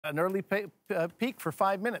an early peak for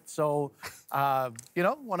 5 minutes. So, you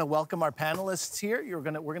know, want to welcome our panelists here.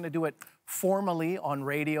 We're gonna do it formally on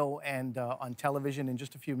radio and on television in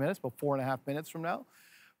just a few minutes, about 4.5 minutes from now.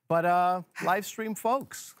 But live stream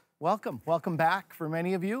folks, welcome back for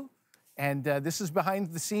many of you. And this is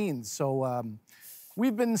behind the scenes. So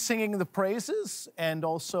we've been singing the praises and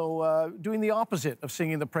also doing the opposite of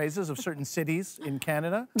singing the praises of certain cities in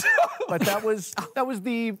Canada. But that was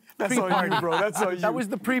the pre-party, bro. That's all you. That was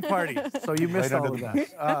the pre-party. So you missed all of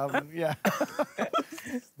that. Yeah.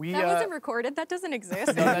 That wasn't recorded. That doesn't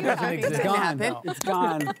exist. No, that doesn't exist. It's gone. No. It's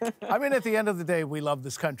gone. I mean, at the end of the day, we love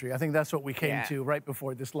this country. I think that's what we came to right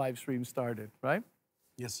before this live stream started, right?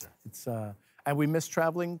 Yes, sir. It's and we miss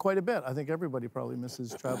traveling quite a bit. I think everybody probably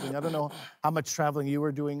misses traveling. I don't know how much traveling you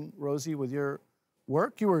were doing, Rosie, with your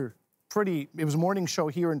work. You were it was a morning show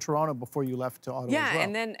here in Toronto before you left to Ottawa as well.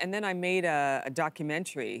 and then I made a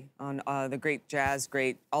documentary on the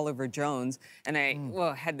great Oliver Jones, and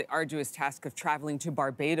I had the arduous task of traveling to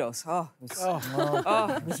Barbados.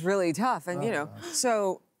 It was really tough, and you know,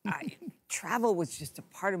 so travel was just a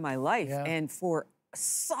part of my life, and for a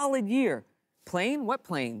solid year, what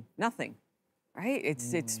plane? Nothing. Right?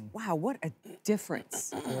 It's wow, what a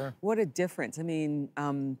difference. Sure. What a difference. I mean,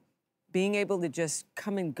 being able to just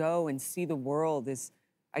come and go and see the world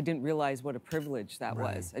I didn't realize what a privilege that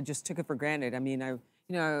was. I just took it for granted. I mean, I'm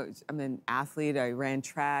an athlete. I ran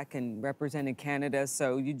track and represented Canada.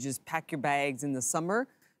 So you just pack your bags in the summer,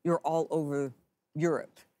 you're all over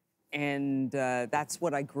Europe. And that's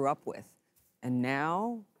what I grew up with. And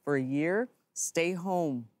now, for a year, stay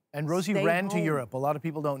home. And Rosie ran to Europe. A lot of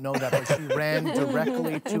people don't know that, but she ran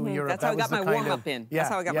directly to Europe. That's how I got my warm-up in. Yeah, That's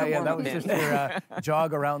how I got my warm-up in. That was just your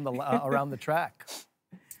jog around the track.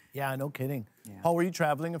 Yeah, no kidding. Yeah. Paul, were you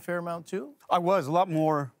traveling a fair amount too? I was, a lot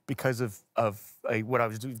more because of what I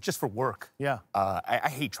was doing, just for work. Yeah. I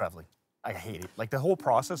hate traveling. I hate it. Like the whole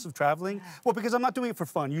process of traveling. Well, because I'm not doing it for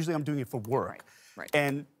fun. Usually I'm doing it for work. Right.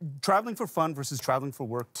 And traveling for fun versus traveling for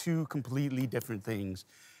work, two completely different things.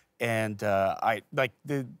 And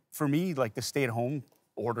for me, like the stay-at-home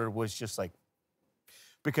order was just like,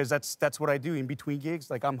 because that's what I do in between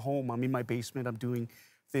gigs. Like I'm home, I'm in my basement, I'm doing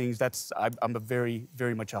things. I'm a very,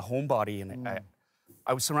 very much a homebody, and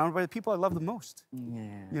I was surrounded by the people I love the most.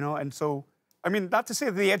 Yeah. You know, and so, I mean, not to say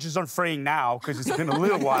that the edges aren't fraying now, because it's been a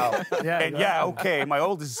little while. Okay, my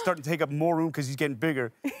oldest is starting to take up more room because he's getting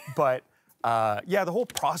bigger. But yeah, the whole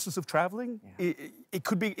process of traveling,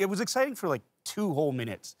 it was exciting for like 2 whole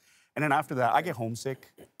minutes. And then after that, I get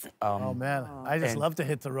homesick. Oh, man. I just love to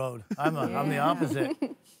hit the road. I'm the opposite.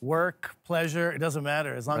 Work, pleasure, it doesn't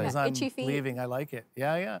matter. As long as I'm leaving, I like it.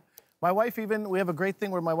 Yeah. My wife we have a great thing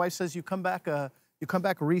where my wife says, you come back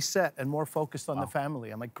reset and more focused on the family.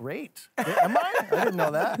 I'm like, great. Am I? I didn't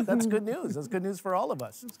know that. That's good news. That's good news for all of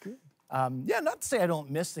us. That's good. Yeah, not to say I don't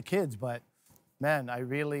miss the kids, but, man,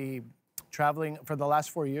 traveling, for the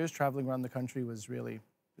last 4 years, traveling around the country was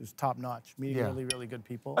top-notch, meeting really, really good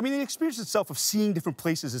people. I mean, the experience itself of seeing different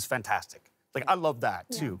places is fantastic. Like, I love that,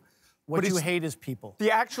 too. What you hate is people. The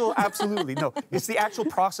actual, absolutely, no. It's the actual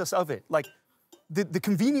process of it. Like, the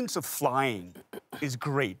convenience of flying is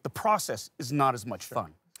great. The process is not as much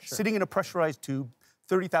fun. Sure. Sitting in a pressurized tube,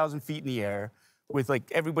 30,000 feet in the air, with,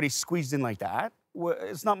 like, everybody squeezed in like that,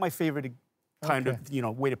 it's not my favorite kind of,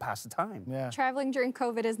 way to pass the time. Yeah. Traveling during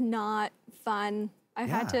COVID is not fun. I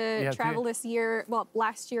had to travel this year,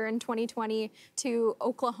 last year in 2020, to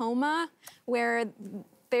Oklahoma, where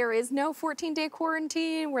there is no 14-day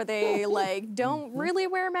quarantine, where they don't really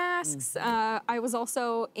wear masks. I was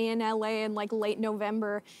also in LA in late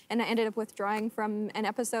November, and I ended up withdrawing from an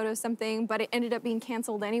episode of something, but it ended up being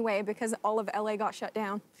canceled anyway because all of LA got shut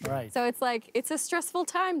down. Right. So it's a stressful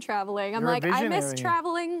time traveling. I'm like, I miss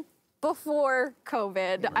traveling before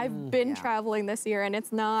COVID. I've been traveling this year, and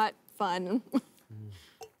it's not fun.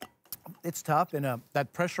 It's tough, and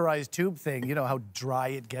that pressurized tube thing, you know how dry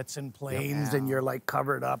it gets in planes, and you're like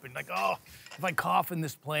covered up, and like, oh, if I cough in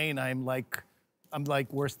this plane, I'm like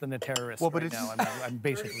worse than a terrorist now. I'm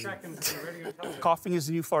basically coughing is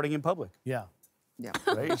the new farting in public. Yeah. Yeah.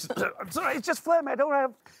 Right? It's just phlegm. I don't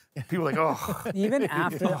have. People are like, oh. Even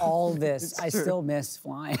after all this, I still miss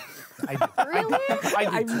flying. Really?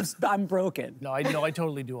 I'm broken. No, I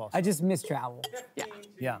totally do also. I just miss travel. Yeah.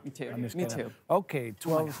 Yeah. Me too. Me too. Okay,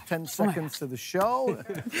 10 seconds to the show.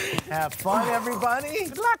 Have fun, everybody.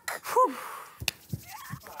 Good luck. Whew.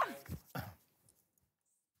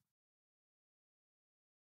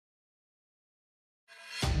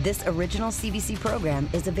 This original CBC program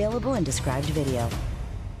is available in described video.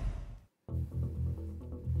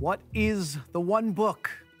 What is the one book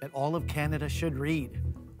that all of Canada should read?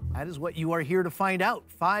 That is what you are here to find out.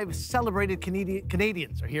 5 celebrated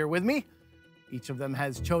Canadians are here with me. Each of them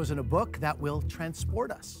has chosen a book that will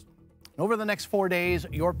transport us. Over the next 4 days,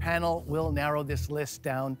 your panel will narrow this list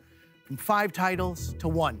down from 5 titles to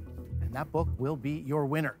 1, and that book will be your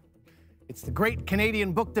winner. It's the Great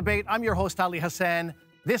Canadian Book Debate. I'm your host, Ali Hassan.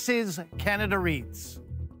 This is Canada Reads.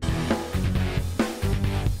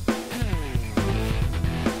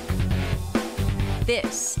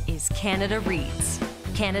 This is Canada Reads,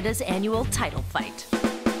 Canada's annual title fight.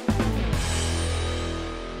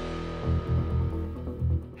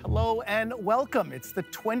 Hello and welcome. It's the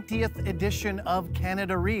 20th edition of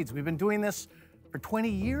Canada Reads. We've been doing this for 20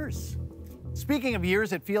 years. Speaking of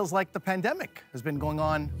years, it feels like the pandemic has been going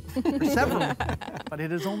on for several, but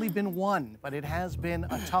it has only been one, but it has been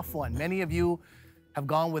a tough one. Many of you have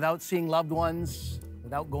gone without seeing loved ones,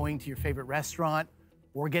 without going to your favorite restaurant,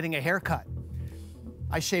 or getting a haircut.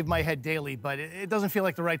 I shave my head daily, but it doesn't feel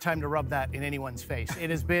like the right time to rub that in anyone's face. It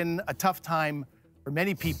has been a tough time for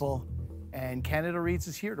many people, and Canada Reads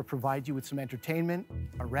is here to provide you with some entertainment,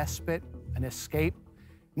 a respite, an escape.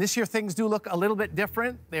 And this year, things do look a little bit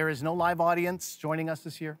different. There is no live audience joining us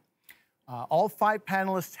this year. All 5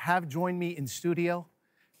 panelists have joined me in studio,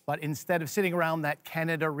 but instead of sitting around that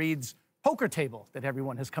Canada Reads poker table that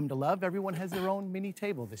everyone has come to love, everyone has their own mini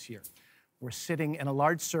table this year. We're sitting in a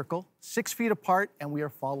large circle, 6 feet apart, and we are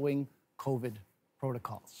following COVID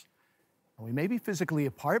protocols. And we may be physically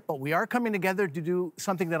apart, but we are coming together to do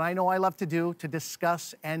something that I know I love to do, to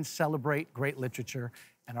discuss and celebrate great literature.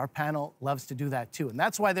 And our panel loves to do that too. And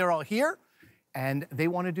that's why they're all here. And they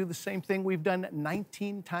want to do the same thing we've done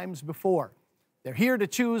 19 times before. They're here to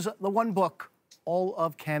choose the one book all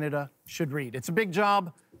of Canada should read. It's a big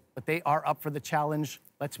job, but they are up for the challenge.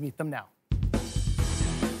 Let's meet them now.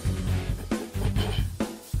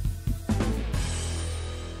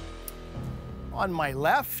 On my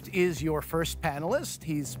left is your first panelist.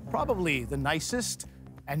 He's probably the nicest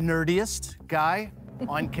and nerdiest guy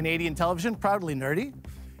on Canadian television, proudly nerdy.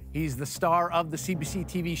 He's the star of the CBC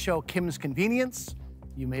TV show Kim's Convenience.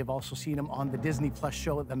 You may have also seen him on the Disney Plus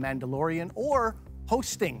show The Mandalorian, or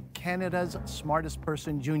hosting Canada's Smartest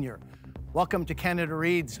Person Junior. Welcome to Canada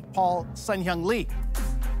Reads, Paul Sun-Hyung Lee.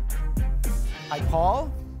 Hi,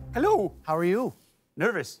 Paul. Hello. How are you?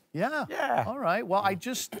 Nervous. Yeah. Yeah. All right. Well, I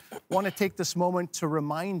just want to take this moment to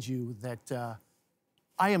remind you that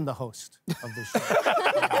I am the host of this show.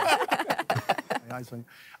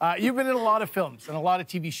 You've been in a lot of films and a lot of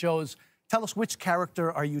TV shows. Tell us, which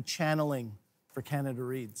character are you channeling for Canada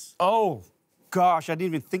Reads? Oh, gosh, I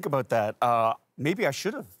didn't even think about that. Maybe I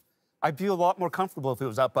should have. I'd feel a lot more comfortable if it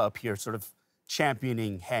was up here, sort of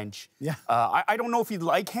championing Hench. Yeah. I don't know if he'd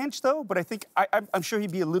like Hench, though, but I think I'm sure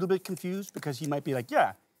he'd be a little bit confused, because he might be like,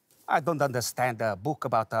 yeah, I don't understand the book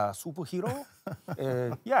about a superhero.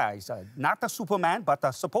 Yeah, he's not a Superman,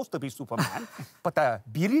 but supposed to be Superman. But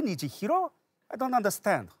Billy needs a hero? I don't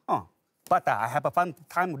understand. But I have a fun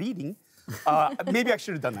time reading. Maybe I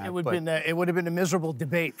should have done that. It would have been a miserable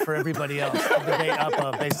debate for everybody else to debate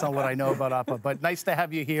Appa based on what I know about Appa. But nice to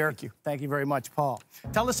have you here. Thank you. Thank you very much, Paul.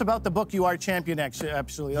 Tell us about the book you are championing.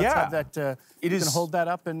 Actually, let's have that. You can hold that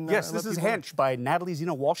up and. Yes, this is Hench by Natalie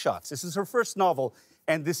Zena Walschaerts. This is her first novel,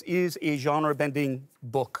 and this is a genre-bending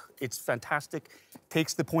book. It's fantastic.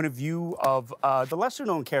 Takes the point of view of the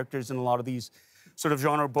lesser-known characters in a lot of these sort of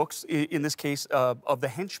genre books. In this case, of the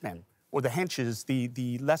henchmen, or the henches,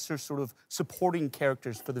 the lesser sort of supporting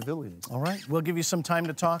characters for the villains. All right, we'll give you some time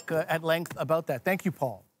to talk at length about that. Thank you,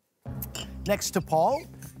 Paul. Next to Paul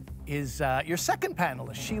is your second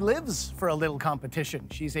panelist. She lives for a little competition.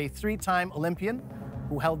 She's a 3-time Olympian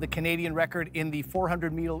who held the Canadian record in the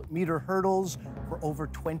 400-meter hurdles for over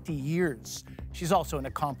 20 years. She's also an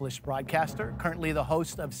accomplished broadcaster, currently the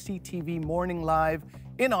host of CTV Morning Live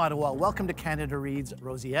in Ottawa. Welcome to Canada Reads,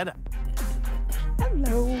 Rosietta.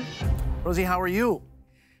 Hello. Rosie, how are you?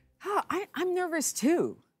 I'm nervous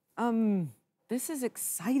too. This is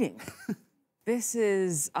exciting. This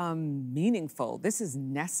is meaningful. This is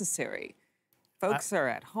necessary. Folks are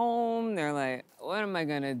at home. They're like, what am I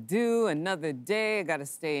gonna do? Another day, I gotta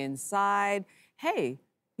stay inside. Hey,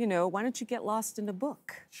 you know, why don't you get lost in a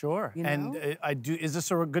book? Sure. You know? And is this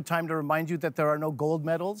a good time to remind you that there are no gold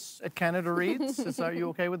medals at Canada Reads? Are you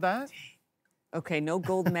okay with that? Okay, no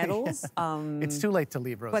gold medals. It's too late to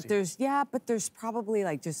leave, Rosie. But there's probably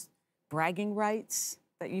like just bragging rights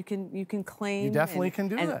that you can claim. You definitely can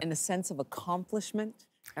do that. And a sense of accomplishment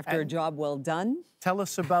after a job well done. Tell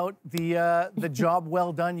us about the job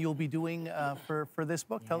well done you'll be doing for this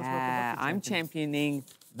book. Tell us about the book. I'm championing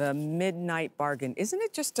The Midnight Bargain. Isn't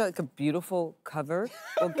it just like a beautiful cover?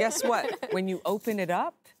 Well, guess what? When you open it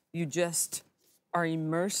up, you just are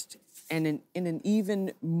immersed in an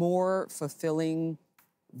even more fulfilling,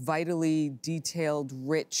 vitally detailed,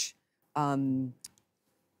 rich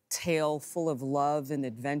tale full of love and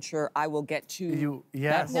adventure. I will get to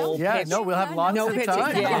that whole pitch. No, we'll have lots of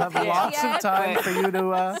time. Yeah, We'll have lots of time for you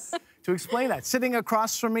to explain that. Sitting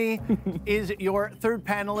across from me is your third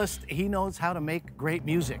panelist. He knows how to make great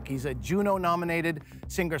music. He's a Juno-nominated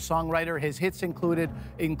singer-songwriter. His hits include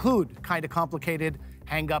Kinda Complicated,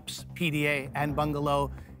 Hang-Ups, PDA, and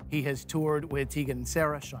Bungalow. He has toured with Tegan and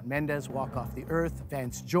Sara, Shawn Mendes, Walk Off the Earth,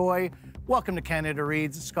 Vance Joy. Welcome to Canada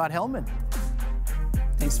Reads, Scott Hellman.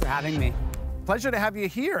 Thanks for having me. Pleasure to have you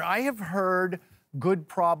here. I have heard Good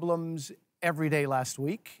Problems every day last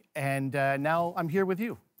week, and now I'm here with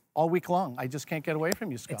you all week long. I just can't get away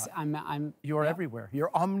from you, Scott. You're everywhere.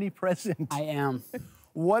 You're omnipresent. I am.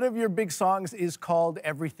 One of your big songs is called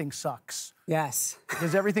Everything Sucks. Yes.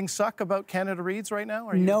 Does everything suck about Canada Reads right now?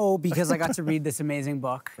 No, because I got to read this amazing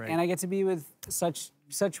book, Great. and I get to be with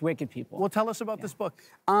such wicked people. Well, tell us about this book.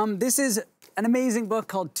 This is an amazing book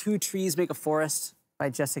called Two Trees Make a Forest by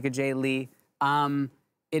Jessica J. Lee.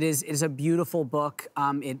 It is a beautiful book.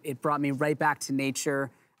 It brought me right back to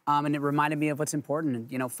nature, and it reminded me of what's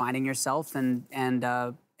important, finding yourself and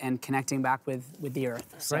connecting back with the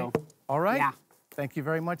earth. So, all right. Yeah. Thank you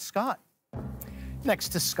very much, Scott. Next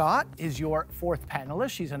to Scott is your fourth panelist.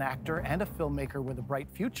 She's an actor and a filmmaker with a bright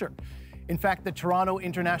future. In fact, the Toronto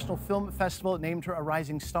International Film Festival named her a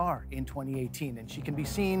rising star in 2018, and she can be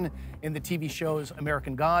seen in the TV shows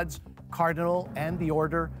American Gods, Cardinal, and The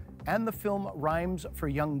Order, and the film Rhymes for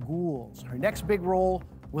Young Ghouls. Her next big role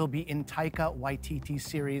will be in Taika Waititi's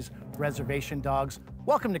series Reservation Dogs.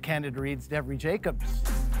 Welcome to Canada Reads, Devry Jacobs.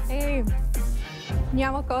 Hey.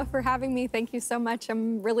 Nyamako for having me. Thank you so much.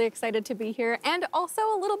 I'm really excited to be here and also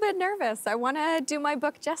a little bit nervous. I want to do my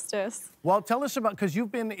book justice. Well, tell us about, because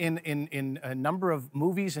you've been in a number of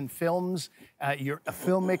movies and films. You're a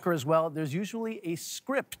filmmaker as well. There's usually a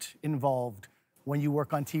script involved when you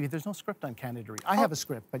work on TV. There's no script on Canada Read. I have a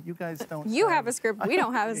script, but you guys don't. You have a script. We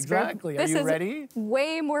don't have a script. Exactly. Are you ready? This is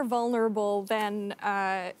way more vulnerable than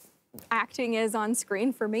acting is on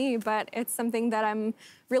screen for me, but it's something that I'm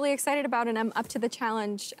really excited about, and I'm up to the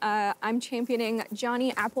challenge. I'm championing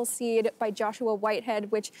Johnny Appleseed by Joshua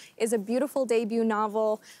Whitehead, which is a beautiful debut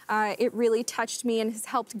novel. It really touched me and has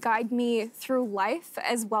helped guide me through life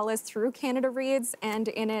as well as through Canada Reads, and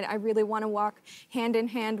in it I really want to walk hand in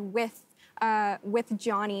hand with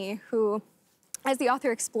Johnny, who, as the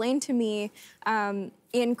author explained to me,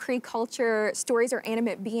 in Cree culture, stories are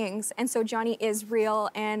animate beings, and so Johnny is real,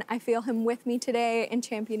 and I feel him with me today in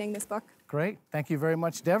championing this book. Great. Thank you very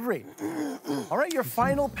much, Devry. All right, your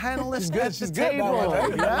final panelist at the table.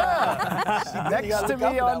 Yeah. Next to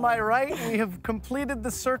me on my right, we have completed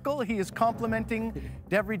the circle. He is complimenting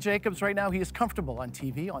Devry Jacobs right now. He is comfortable on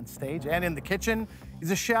TV, on stage, and in the kitchen.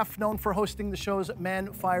 He's a chef known for hosting the shows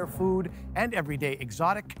Man, Fire, Food, and Everyday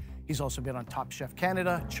Exotic. He's also been on Top Chef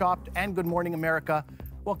Canada, Chopped, and Good Morning America.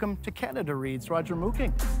 Welcome to Canada Reads, Roger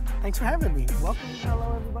Mooking. Thanks for having me. Welcome.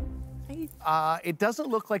 Hello, everybody. It doesn't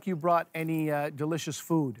look like you brought any delicious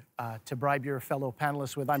food to bribe your fellow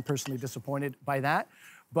panelists with. I'm personally disappointed by that.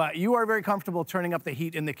 But you are very comfortable turning up the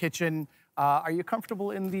heat in the kitchen. Are you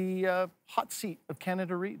comfortable in the hot seat of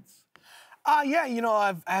Canada Reads? Yeah, you know,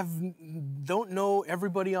 I've don't know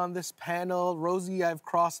everybody on this panel. Rosie, I've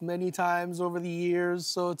crossed many times over the years,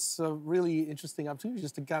 so it's a really interesting opportunity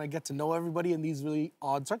just to kind of get to know everybody in these really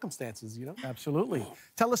odd circumstances, you know? Absolutely.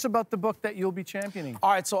 Tell us about the book that you'll be championing. All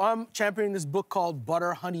right, so I'm championing this book called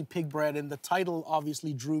Butter, Honey, Pig Bread, and the title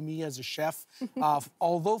obviously drew me as a chef.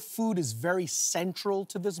 Although food is very central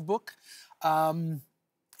to this book,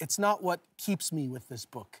 it's not what keeps me with this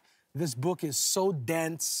book. This book is so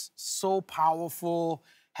dense, so powerful,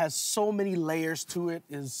 has so many layers to it,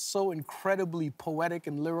 is so incredibly poetic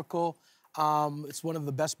and lyrical. It's one of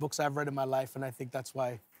the best books I've read in my life, and I think that's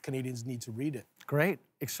why Canadians need to read it. Great.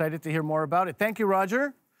 Excited to hear more about it. Thank you,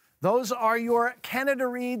 Roger. Those are your Canada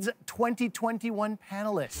Reads 2021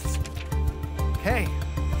 panelists. Okay,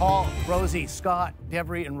 Paul, Rosie, Scott,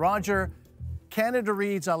 Devry, and Roger. Canada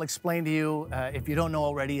Reads, I'll explain to you, if you don't know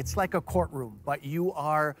already, it's like a courtroom, but you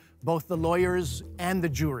are both the lawyers and the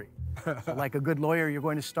jury. So like a good lawyer, you're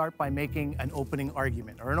going to start by making an opening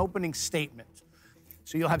argument or an opening statement.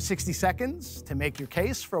 So you'll have 60 seconds to make your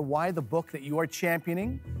case for why the book that you are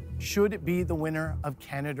championing should be the winner of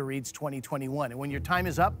Canada Reads 2021. And when your time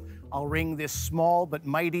is up, I'll ring this small but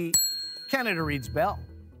mighty Canada Reads bell.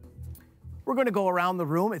 We're going to go around the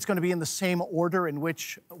room. It's going to be in the same order in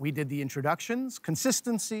which we did the introductions.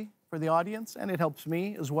 Consistency for the audience, and it helps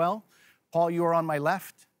me as well. Paul, you are on my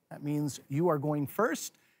left. That means you are going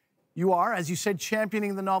first. You are, as you said,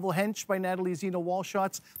 championing the novel Hench by Natalie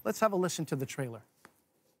Zeno-Walschaerts. Let's have a listen to the trailer.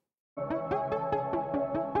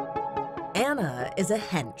 Anna is a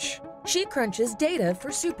hench. She crunches data for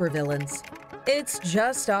supervillains. It's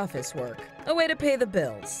just office work, a way to pay the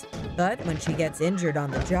bills. But when she gets injured on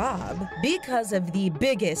the job, because of the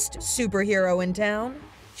biggest superhero in town,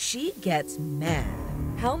 she gets mad.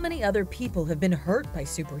 How many other people have been hurt by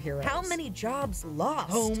superheroes? How many jobs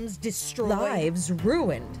lost? Homes destroyed? Lives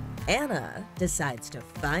ruined? Anna decides to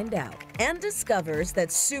find out and discovers that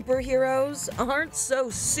superheroes aren't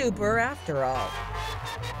so super after all.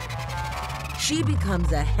 She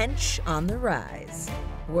becomes a hench on the rise,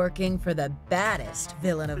 working for the baddest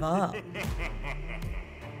villain of all.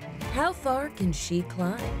 How far can she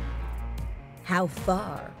climb? How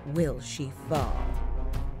far will she fall?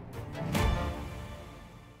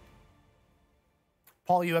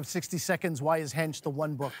 Paul, you have 60 seconds. Why is Hench the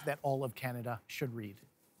one book that all of Canada should read?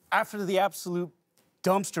 After the absolute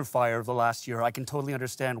dumpster fire of the last year, I can totally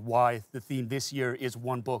understand why the theme this year is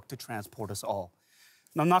one book to transport us all.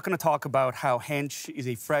 Now, I'm not going to talk about how Hench is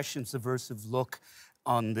a fresh and subversive look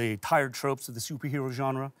on the tired tropes of the superhero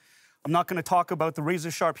genre. I'm not going to talk about the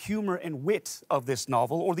razor-sharp humor and wit of this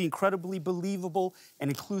novel or the incredibly believable and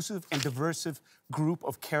inclusive and diversive group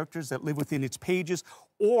of characters that live within its pages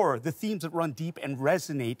or the themes that run deep and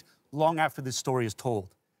resonate long after this story is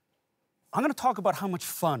told. I'm going to talk about how much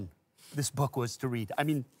fun this book was to read. I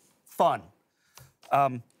mean, fun.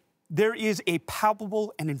 There is a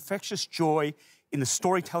palpable and infectious joy in the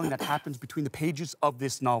storytelling that happens between the pages of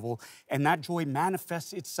this novel, and that joy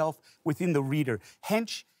manifests itself within the reader.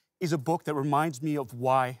 Hench is a book that reminds me of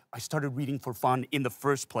why I started reading for fun in the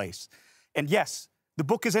first place. And yes, the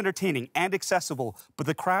book is entertaining and accessible, but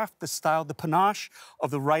the craft, the style, the panache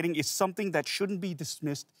of the writing is something that shouldn't be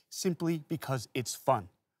dismissed simply because it's fun.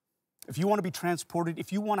 If you want to be transported,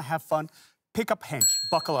 if you want to have fun, pick up Hench,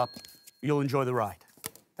 buckle up, you'll enjoy the ride.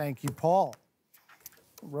 Thank you, Paul.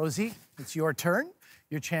 Rosie, it's your turn.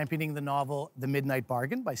 You're championing the novel The Midnight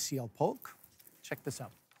Bargain by C.L. Polk. Check this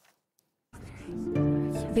out.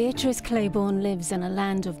 Beatrice Claiborne lives in a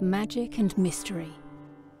land of magic and mystery,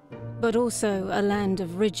 but also a land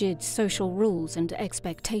of rigid social rules and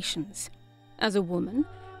expectations. As a woman,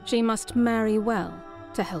 she must marry well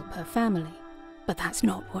to help her family, but that's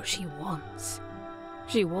not what she wants.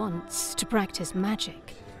 She wants to practice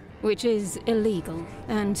magic, which is illegal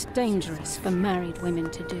and dangerous for married women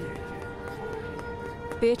to do.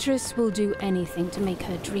 Beatrice will do anything to make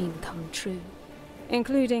her dream come true,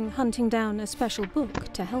 including hunting down a special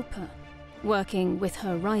book to help her, working with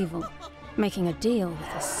her rival, making a deal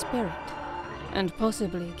with a spirit, and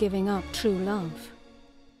possibly giving up true love.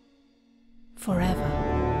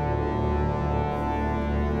 Forever.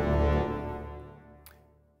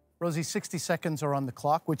 Rosie, 60 seconds are on the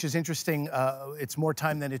clock, which is interesting. It's more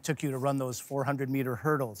time than it took you to run those 400-meter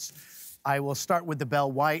hurdles. I will start with the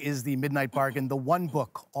bell. Why is The Midnight Bargain the one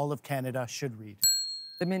book all of Canada should read?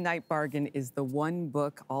 The Midnight Bargain is the one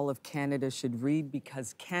book all of Canada should read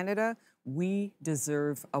because Canada, we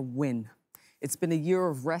deserve a win. It's been a year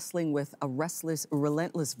of wrestling with a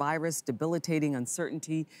relentless virus, debilitating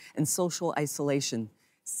uncertainty, and social isolation.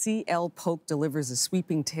 C.L. Polk delivers a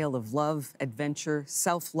sweeping tale of love, adventure,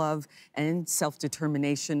 self-love, and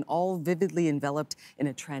self-determination, all vividly enveloped in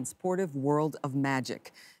a transportive world of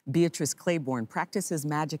magic. Beatrice Claiborne practices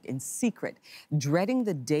magic in secret, dreading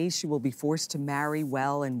the day she will be forced to marry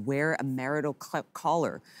well and wear a marital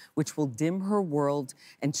collar, which will dim her world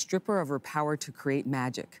and strip her of her power to create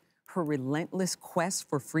magic. Her relentless quest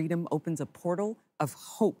for freedom opens a portal of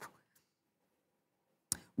hope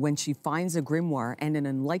when she finds a grimoire and an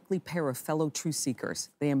unlikely pair of fellow truth-seekers.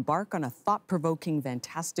 They embark on a thought-provoking,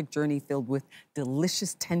 fantastic journey filled with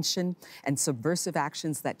delicious tension and subversive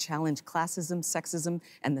actions that challenge classism, sexism,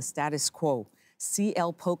 and the status quo.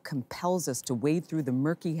 C.L. Polk compels us to wade through the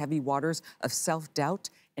murky, heavy waters of self-doubt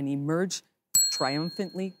and emerge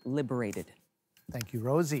triumphantly liberated. Thank you,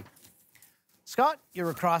 Rosie. Scott, you're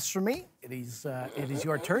across from me. It is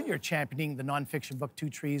your turn. You're championing the nonfiction book Two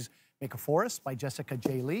Trees Make a Forest by Jessica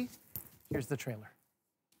J. Lee. Here's the trailer.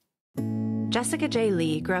 Jessica J.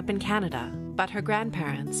 Lee grew up in Canada, but her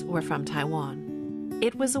grandparents were from Taiwan.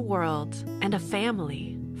 It was a world and a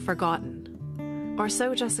family forgotten, or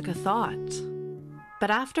so Jessica thought. But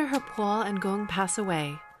after her Po and Gung pass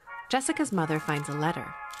away, Jessica's mother finds a letter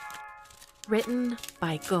written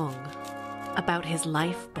by Gung about his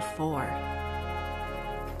life before.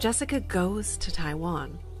 Jessica goes to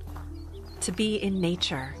Taiwan to be in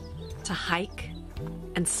nature, to hike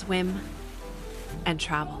and swim and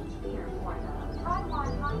travel.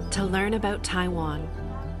 To learn about Taiwan,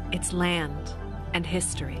 its land, and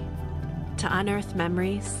history, to unearth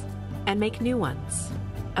memories and make new ones,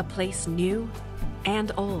 a place new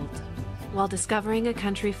and old, while discovering a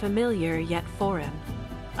country familiar yet foreign,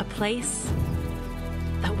 a place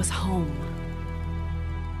that was home.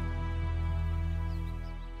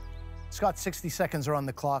 Scott, 60 seconds are on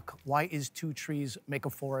the clock. Why is Two Trees Make a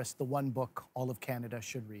Forest the one book all of Canada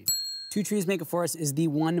should read? Two Trees Make a Forest is the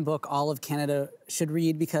one book all of Canada should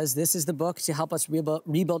read because this is the book to help us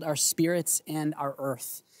rebuild our spirits and our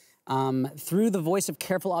earth. Through the voice of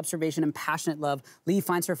careful observation and passionate love, Lee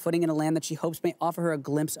finds her footing in a land that she hopes may offer her a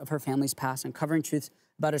glimpse of her family's past, uncovering truths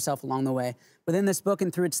about herself along the way. Within this book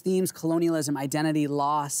and through its themes, colonialism, identity,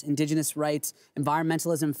 loss, Indigenous rights,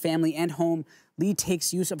 environmentalism, family, and home, Lee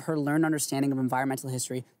takes use of her learned understanding of environmental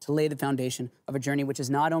history to lay the foundation of a journey which is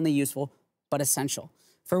not only useful, but essential.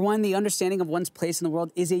 For one, the understanding of one's place in the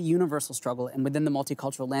world is a universal struggle, and within the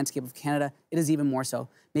multicultural landscape of Canada, it is even more so.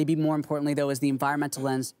 Maybe more importantly, though, is the environmental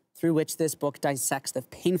lens through which this book dissects the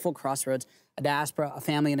painful crossroads a diaspora, a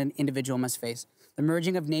family, and an individual must face. The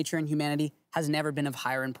merging of nature and humanity has never been of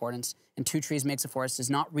higher importance, and Two Trees Makes a Forest does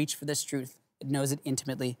not reach for this truth. It knows it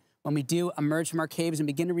intimately. When we do emerge from our caves and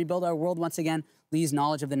begin to rebuild our world once again, Lee's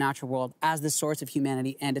knowledge of the natural world as the source of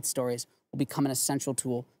humanity and its stories will become an essential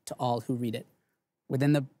tool to all who read it.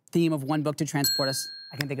 Within the theme of one book to transport us,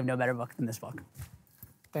 I can think of no better book than this book.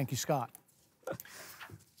 Thank you, Scott.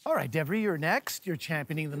 All right, Devry, you're next. You're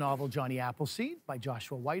championing the novel Johnny Appleseed by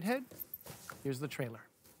Joshua Whitehead. Here's the trailer.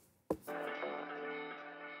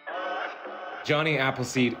 Johnny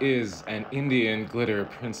Appleseed is an Indian glitter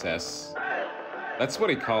princess. That's what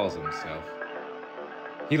he calls himself.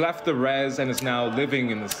 He left the res and is now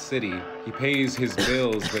living in the city. He pays his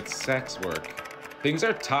bills with sex work. Things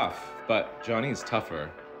are tough, but Johnny's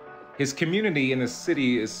tougher. His community in the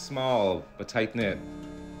city is small but tight-knit.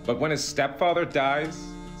 But when his stepfather dies,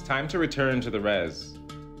 it's time to return to the res.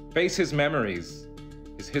 Face his memories,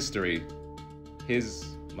 his history, his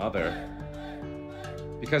mother.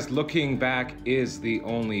 Because looking back is the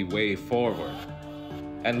only way forward.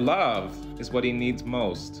 And love is what he needs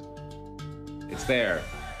most. It's there,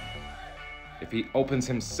 if he opens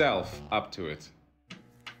himself up to it.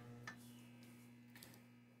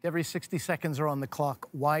 Every 60 seconds are on the clock.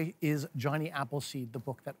 Why is Johnny Appleseed the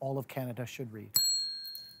book that all of Canada should read?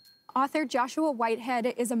 Author Joshua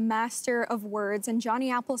Whitehead is a master of words, and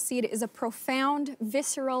Johnny Appleseed is a profound,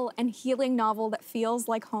 visceral, and healing novel that feels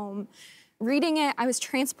like home. Reading it, I was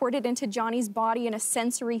transported into Johnny's body in a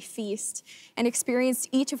sensory feast and experienced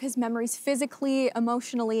each of his memories physically,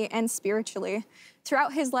 emotionally, and spiritually.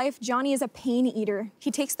 Throughout his life, Johnny is a pain eater. He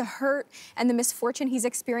takes the hurt and the misfortune he's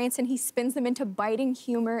experienced and he spins them into biting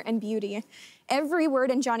humor and beauty. Every word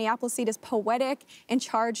in Johnny Appleseed is poetic and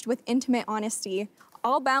charged with intimate honesty,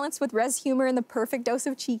 all balanced with res humor and the perfect dose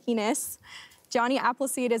of cheekiness. Johnny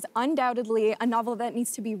Appleseed is undoubtedly a novel that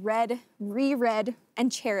needs to be read, reread, and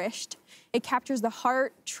cherished. It captures the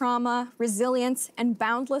heart, trauma, resilience, and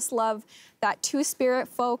boundless love that Two-Spirit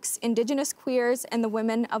folks, Indigenous queers, and the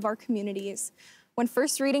women of our communities. When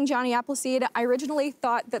first reading Johnny Appleseed, I originally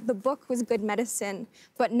thought that the book was good medicine,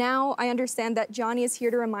 but now I understand that Johnny is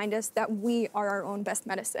here to remind us that we are our own best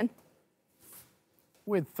medicine.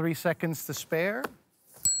 With 3 seconds to spare,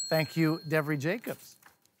 thank you, Devry Jacobs.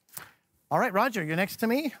 All right, Roger, you're next to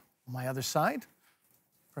me, on my other side.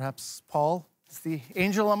 Perhaps Paul is the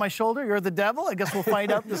angel on my shoulder. You're the devil. I guess we'll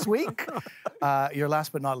find out this week. You're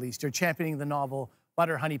last but not least. You're championing the novel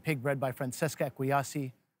Butter, Honey, Pig Bread by Francesca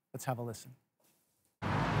Equiasi. Let's have a listen.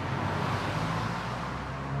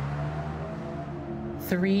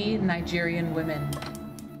 3 Nigerian women,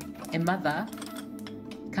 a mother,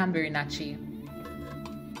 Kambirinachi,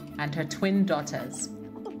 and her twin daughters,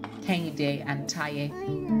 Kehinde and Taye.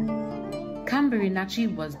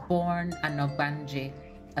 Kambirinachi was born an Ogbanje,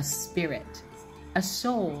 a spirit, a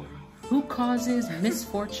soul who causes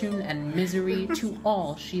misfortune and misery to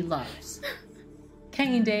all she loves.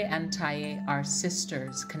 Kehinde and Taye are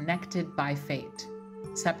sisters connected by fate,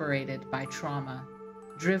 separated by trauma,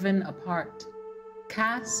 driven apart,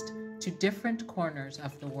 cast to different corners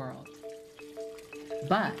of the world.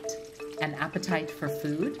 But an appetite for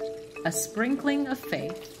food, a sprinkling of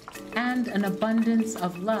faith, and an abundance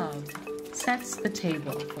of love sets the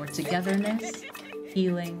table for togetherness,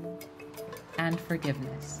 healing, and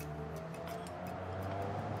forgiveness.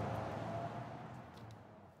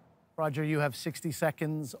 Roger, you have 60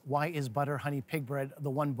 seconds. Why is Butter, Honey, Pig Bread the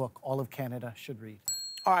one book all of Canada should read?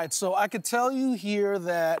 All right, so I could tell you here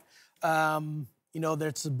that You know,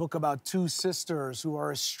 there's a book about two sisters who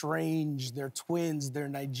are estranged. They're twins. They're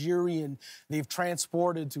Nigerian. They've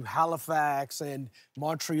transported to Halifax and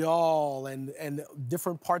Montreal and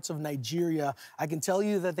different parts of Nigeria. I can tell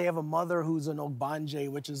you that they have a mother who's an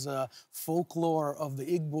Ogbanje, which is a folklore of the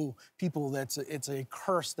Igbo people. It's a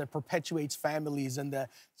curse that perpetuates families, and that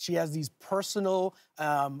she has these personal,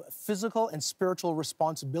 physical, and spiritual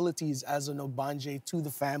responsibilities as an Ogbanje to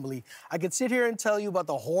the family. I could sit here and tell you about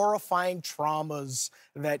the horrifying traumas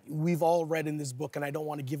that we've all read in this book, and I don't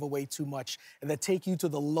want to give away too much, and that take you to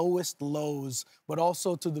the lowest lows, but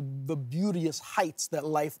also to the beauteous heights that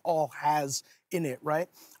life all has in it, right?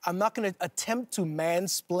 I'm not going to attempt to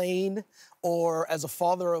mansplain, or as a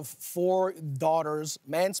father of 4 daughters,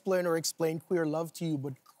 mansplain or explain queer love to you,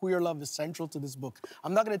 but queer love is central to this book.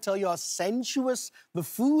 I'm not going to tell you how sensuous the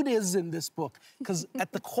food is in this book, because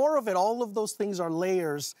at the core of it, all of those things are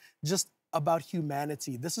layers just about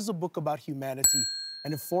humanity. This is a book about humanity,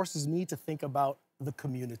 and it forces me to think about the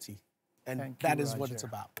community. And that is what it's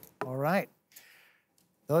about. All right.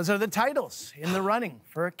 Those are the titles in the running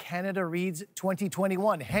for Canada Reads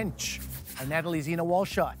 2021. Hench by Natalie Zena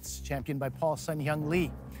Walshots, championed by Paul Sun-Hyung Lee.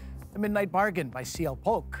 The Midnight Bargain by C.L.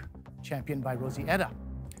 Polk, championed by Rosie Etta.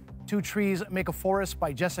 Two Trees Make a Forest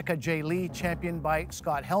by Jessica J. Lee, championed by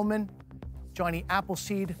Scott Hellman. Johnny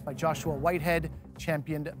Appleseed by Joshua Whitehead,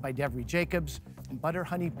 championed by Devry Jacobs. And Butter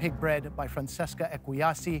Honey Pig Bread by Francesca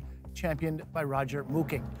Equiasi, championed by Roger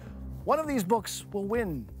Mooking. One of these books will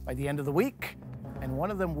win by the end of the week, and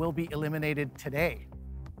one of them will be eliminated today.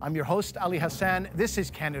 I'm your host, Ali Hassan. This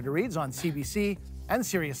is Canada Reads on CBC and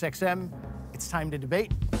SiriusXM. It's time to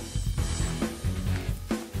debate.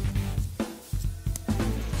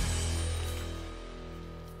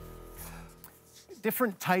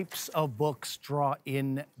 Different types of books draw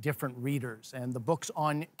in different readers, and the books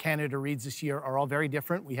on Canada Reads this year are all very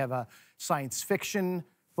different. We have a science fiction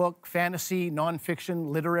book, fantasy,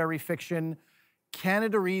 nonfiction, literary fiction.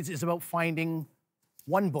 Canada Reads is about finding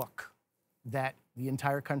one book that the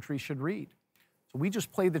entire country should read. So we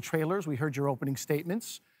just played the trailers. We heard your opening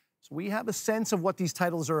statements. So we have a sense of what these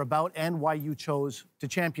titles are about and why you chose to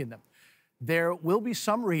champion them. There will be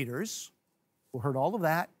some readers who heard all of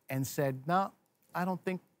that and said, no, I don't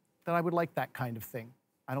think that I would like that kind of thing.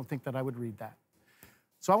 I don't think that I would read that.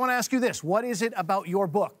 So I want to ask you this. What is it about your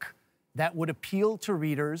book that would appeal to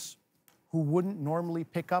readers who wouldn't normally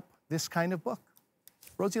pick up this kind of book?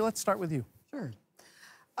 Rosie, let's start with you. Sure.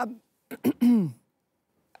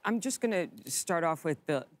 I'm just going to start off with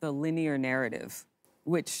the linear narrative,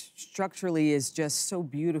 which structurally is just so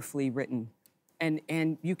beautifully written.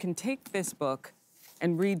 And you can take this book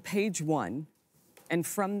and read page 1, and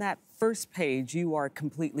from that first page, you are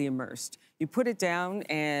completely immersed. You put it down,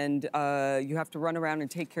 and you have to run around and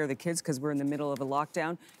take care of the kids because we're in the middle of a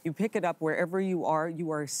lockdown. You pick it up wherever you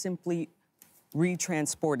are simply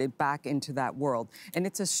retransported back into that world. And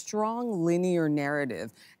it's a strong linear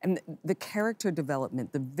narrative. And the character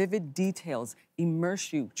development, the vivid details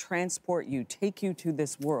immerse you, transport you, take you to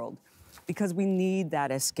this world, because we need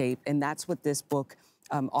that escape, and that's what this book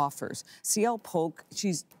offers. C.L. Polk,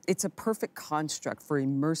 it's a perfect construct for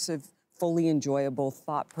immersive, fully enjoyable,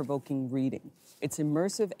 thought-provoking reading. It's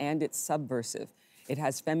immersive and it's subversive. It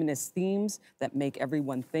has feminist themes that make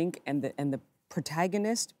everyone think, and the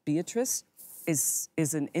protagonist, Beatrice, is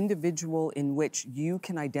an individual in which you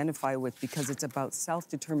can identify with because it's about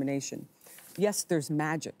self-determination. Yes, there's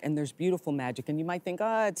magic, and there's beautiful magic, and you might think,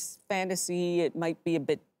 oh, it's fantasy, it might be a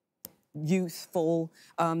bit youthful,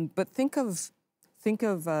 but think of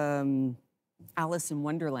Alice in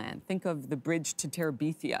Wonderland. Think of The Bridge to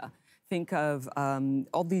Terabithia. Think of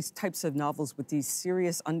all these types of novels with these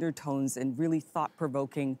serious undertones and really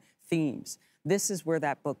thought-provoking themes. This is where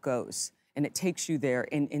that book goes, and it takes you there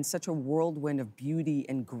in such a whirlwind of beauty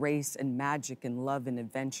and grace and magic and love and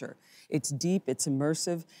adventure. It's deep, it's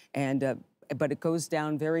immersive, and but it goes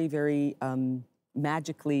down very, very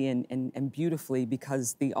magically and beautifully,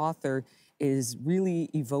 because the author is really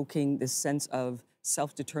evoking this sense of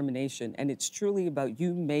self-determination, and it's truly about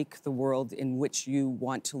you make the world in which you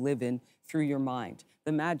want to live in through your mind.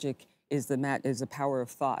 The magic is the power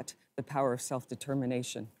of thought, the power of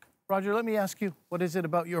self-determination. Roger, let me ask you, what is it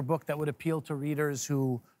about your book that would appeal to readers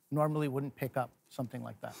who normally wouldn't pick up something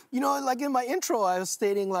like that? You know, like in my intro, I was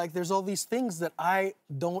stating like there's all these things that I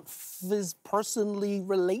don't personally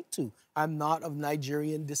relate to. I'm not of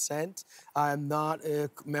Nigerian descent. I'm not a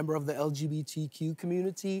member of the LGBTQ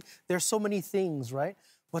community. There's so many things, right?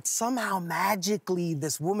 But somehow, magically,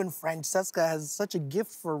 this woman, Francesca, has such a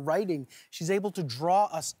gift for writing. She's able to draw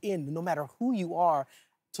us in, no matter who you are.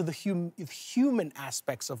 to the human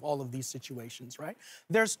aspects of all of these situations, right?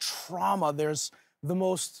 There's trauma, there's the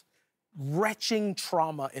most wrenching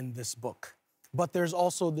trauma in this book, but there's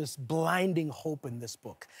also this blinding hope in this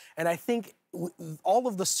book. And I think all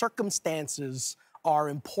of the circumstances are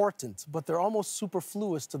important, but they're almost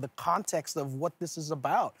superfluous to the context of what this is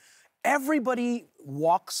about. Everybody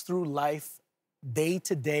walks through life day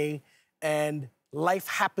to day, and life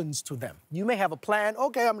happens to them. You may have a plan.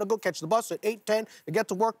 Okay, I'm gonna go catch the bus at 8:10 and get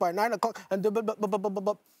to work by 9 o'clock. And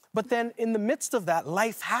but then in the midst of that,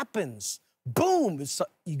 life happens. Boom!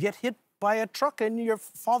 You get hit by a truck and your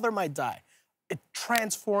father might die. It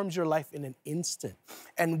transforms your life in an instant.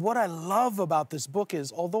 And what I love about this book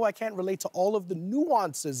is, although I can't relate to all of the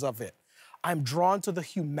nuances of it, I'm drawn to the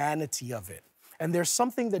humanity of it. And there's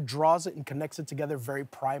something that draws it and connects it together very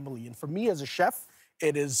primally. And for me as a chef,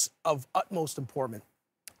 it is of utmost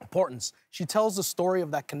importance. She tells the story of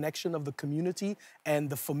that connection of the community and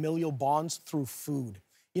the familial bonds through food.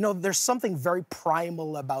 You know, there's something very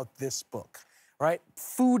primal about this book, right?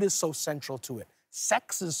 Food is so central to it.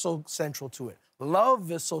 Sex is so central to it.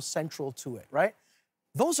 Love is so central to it, right?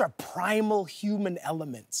 Those are primal human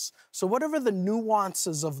elements. So whatever the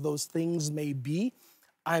nuances of those things may be,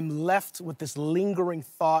 I'm left with this lingering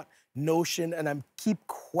thought, notion, and I'm keep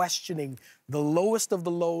questioning the lowest of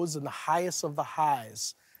the lows and the highest of the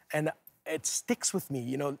highs. And it sticks with me.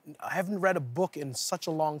 You know, I haven't read a book in such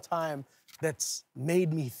a long time that's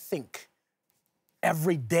made me think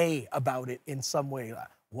every day about it in some way.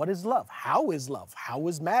 What is love? How is love? How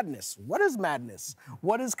is madness? What is madness?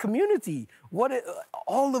 What is community?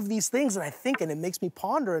 All of these things, and I think, and it makes me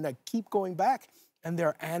ponder, and I keep going back, and there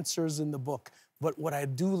are answers in the book. But what I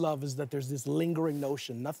do love is that there's this lingering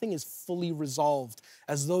notion. Nothing is fully resolved,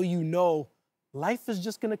 as though you know life is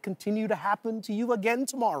just gonna continue to happen to you again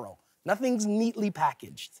tomorrow. Nothing's neatly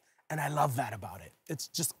packaged, and I love that about it. It's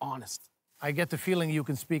just honest. I get the feeling you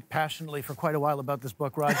can speak passionately for quite a while about this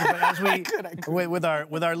book, Roger. But as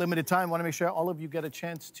with our limited time, I want to make sure all of you get a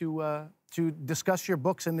chance to discuss your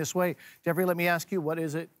books in this way. Jeffrey, let me ask you, what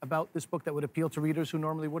is it about this book that would appeal to readers who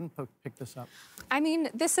normally wouldn't pick this up? I mean,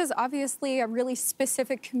 this is obviously a really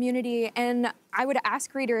specific community, and I would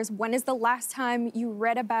ask readers, when is the last time you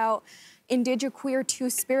read about indigiqueer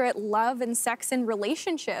two-spirit love and sex and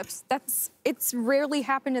relationships? It's rarely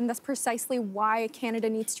happened, and that's precisely why Canada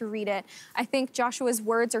needs to read it. I think Joshua's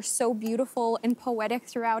words are so beautiful and poetic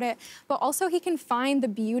throughout it, but also he can find the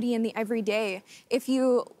beauty in the everyday. If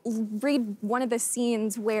you read one of the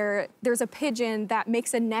scenes where there's a pigeon that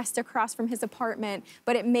makes a nest across from his apartment,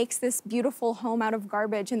 but it makes this beautiful home out of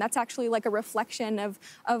garbage, and that's actually like a reflection of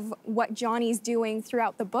what Johnny's doing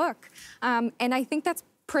throughout the book. And I think that's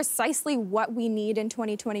precisely what we need in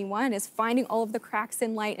 2021, is finding all of the cracks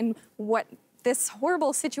in light and what this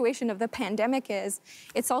horrible situation of the pandemic is.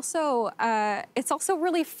 It's also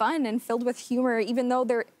really fun and filled with humor, even though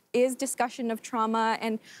there is discussion of trauma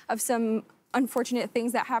and of some unfortunate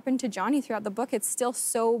things that happened to Johnny throughout the book. It's still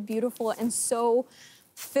so beautiful and so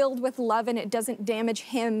filled with love, and it doesn't damage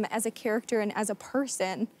him as a character and as a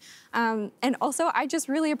person. And also, I just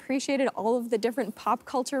really appreciated all of the different pop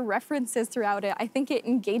culture references throughout it. I think it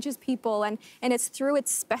engages people, and it's through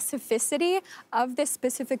its specificity of this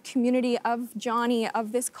specific community, of Johnny,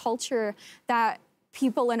 of this culture, that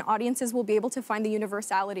people and audiences will be able to find the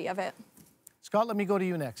universality of it. Scott, let me go to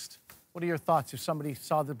you next. What are your thoughts? If somebody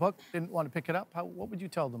saw the book, didn't want to pick it up, what would you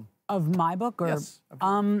tell them? Of my book? Or, yes.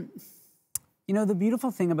 You know, the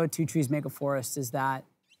beautiful thing about Two Trees Make a Forest is that,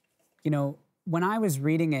 you know, when I was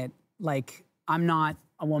reading it, like, I'm not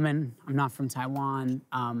a woman, I'm not from Taiwan,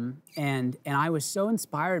 and I was so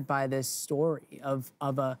inspired by this story of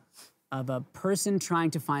a person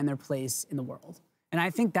trying to find their place in the world. And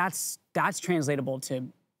I think that's translatable to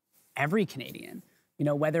every Canadian. You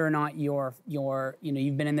know, whether or not you've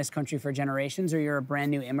been in this country for generations, or you're a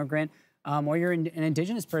brand new immigrant, or you're an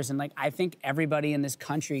Indigenous person. Like, I think everybody in this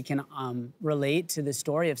country can relate to the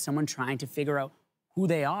story of someone trying to figure out who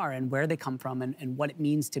they are and where they come from and what it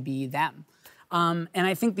means to be them. And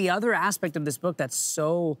I think the other aspect of this book that's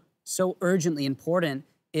so urgently important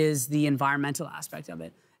is the environmental aspect of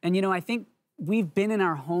it. And, you know, I think we've been in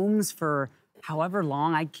our homes for however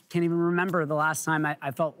long. I can't even remember the last time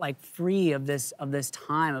I felt like free of the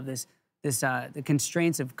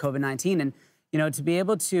constraints of COVID-19. And, you know, to be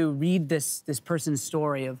able to read this person's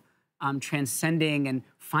story of transcending and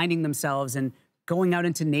finding themselves and going out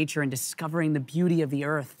into nature and discovering the beauty of the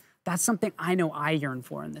earth, that's something I know I yearn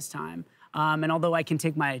for in this time. And although I can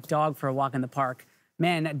take my dog for a walk in the park,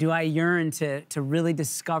 man, do I yearn to really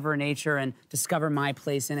discover nature and discover my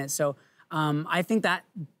place in it. So I think that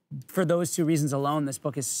for those two reasons alone, this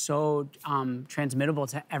book is so transmittable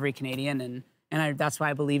to every Canadian, and that's why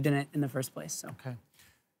I believed in it in the first place. So. Okay.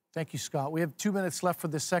 Thank you, Scott. We have 2 minutes left for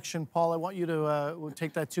this section. Paul, I want you to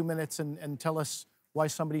take that 2 minutes and tell us why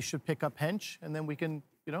somebody should pick up Hench, and then we can,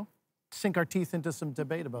 you know, sink our teeth into some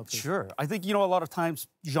debate about this. Sure. I think, you know, a lot of times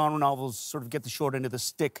genre novels sort of get the short end of the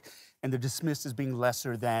stick and they're dismissed as being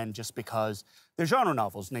lesser than just because they're genre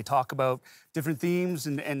novels and they talk about different themes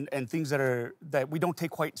and things that we don't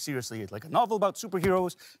take quite seriously. Like a novel about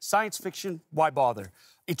superheroes, science fiction, why bother?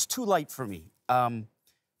 It's too light for me.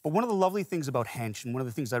 But one of the lovely things about Hench, and one of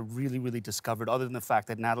the things I really, really discovered, other than the fact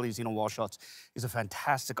that Natalie Zeno-Walschaerts is a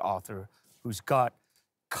fantastic author who's got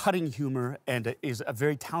cutting humor and is a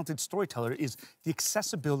very talented storyteller, is the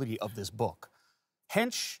accessibility of this book.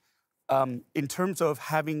 Hench, in terms of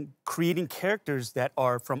creating characters that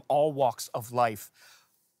are from all walks of life,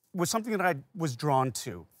 was something that I was drawn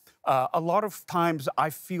to. A lot of times I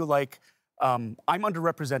feel like I'm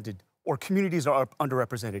underrepresented, or communities are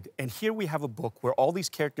underrepresented. And here we have a book where all these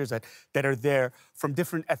characters that are there from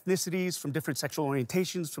different ethnicities, from different sexual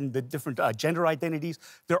orientations, from the different gender identities,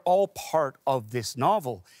 they're all part of this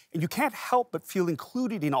novel. And you can't help but feel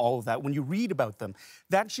included in all of that when you read about them.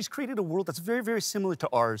 That she's created a world that's very, very similar to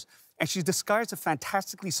ours, and she's disguised a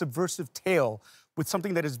fantastically subversive tale with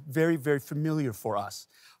something that is very, very familiar for us.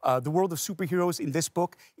 The world of superheroes in this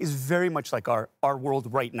book is very much like our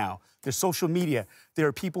world right now. There's social media. There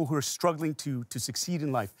are people who are struggling to succeed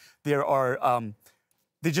in life. There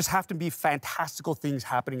just have to be fantastical things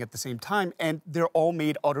happening at the same time, and they're all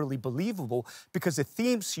made utterly believable because the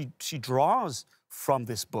themes she draws from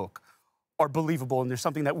this book are believable, and there's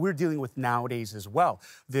something that we're dealing with nowadays as well.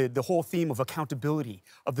 The whole theme of accountability,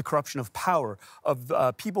 of the corruption of power,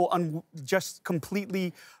 of people just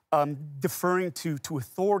completely deferring to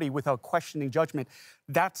authority without questioning judgment.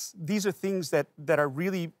 These are things that are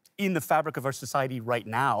really in the fabric of our society right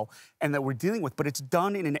now and that we're dealing with, but it's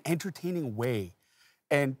done in an entertaining way.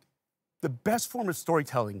 And the best form of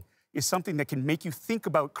storytelling is something that can make you think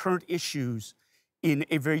about current issues in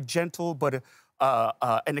a very gentle but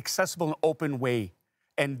an accessible and open way.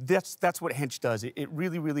 And that's what Hench does. It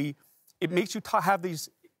really, really, it makes you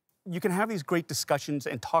you can have these great discussions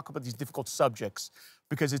and talk about these difficult subjects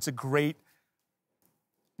because it's a great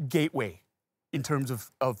gateway in terms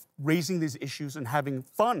of raising these issues and having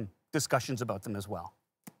fun discussions about them as well.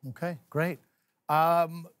 Okay, great. Let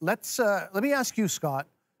me ask you, Scott,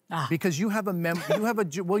 because you have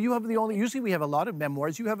usually we have a lot of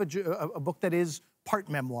memoirs. You have a book that is part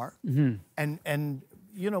memoir. Mm-hmm. And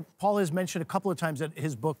you know, Paul has mentioned a couple of times that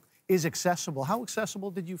his book is accessible. How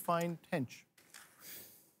accessible did you find Hench?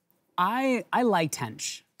 I liked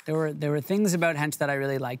Hench. There were things about Hench that I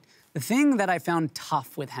really liked. The thing that I found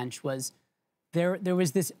tough with Hench was there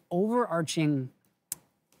was this overarching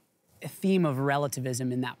theme of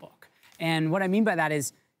relativism in that book. And what I mean by that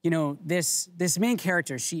is, you know, this main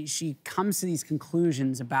character, she comes to these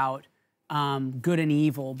conclusions about good and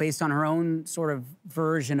evil based on her own sort of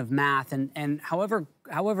version of math. And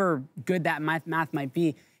however good that math might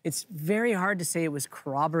be, it's very hard to say it was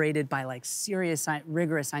corroborated by like serious,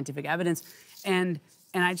 rigorous scientific evidence. And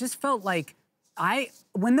I just felt like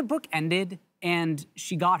when the book ended and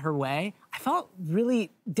she got her way,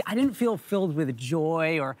 I didn't feel filled with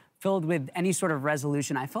joy or filled with any sort of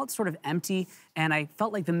resolution. I felt sort of empty, and I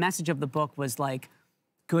felt like the message of the book was like,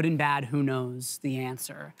 good and bad, who knows the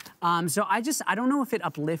answer. So I don't know if it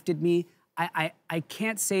uplifted me. I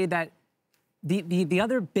can't say that. The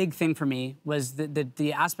other big thing for me was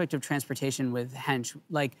the aspect of transportation with Hench.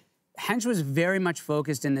 Like, Hench was very much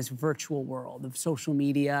focused in this virtual world of social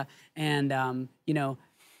media, and you know,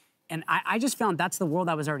 and I just found that's the world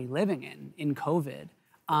I was already living in COVID.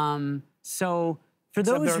 So for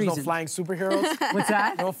those reasons, there's no flying superheroes. What's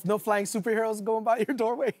that? No flying superheroes going by your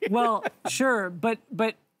doorway. Well, sure, but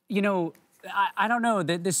you know, I don't know.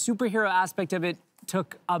 The superhero aspect of it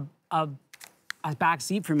took a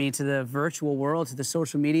backseat for me to the virtual world, to the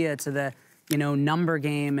social media, to the, you know, number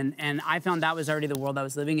game, and I found that was already the world I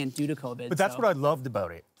was living in due to COVID. But that's what I loved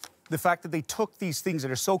about it. The fact that they took these things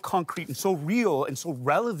that are so concrete and so real and so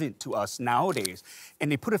relevant to us nowadays, and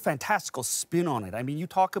they put a fantastical spin on it. I mean, you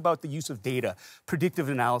talk about the use of data, predictive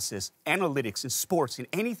analysis, analytics in sports, in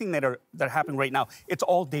anything that happen right now, it's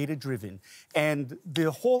all data-driven. And the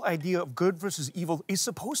whole idea of good versus evil is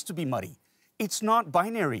supposed to be muddy. It's not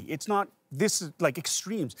binary. It's not like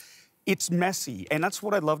extremes. It's messy. And that's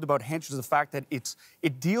what I loved about Hench, is the fact that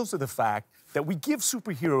it deals with the fact that we give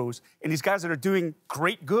superheroes and these guys that are doing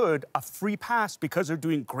great good a free pass because they're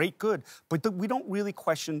doing great good, but we don't really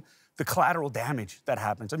question the collateral damage that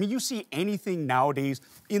happens. I mean, you see anything nowadays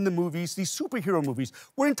in the movies, these superhero movies,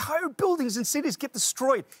 where entire buildings and cities get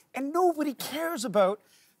destroyed, and nobody cares about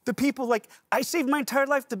the people. Like, I saved my entire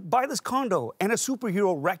life to buy this condo, and a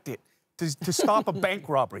superhero wrecked it to stop a bank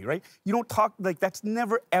robbery, right? You don't talk, like, that's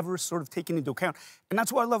never, ever sort of taken into account. And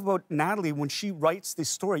that's what I love about Natalie when she writes this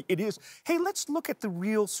story. It is, hey, let's look at the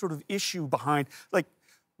real sort of issue behind, like,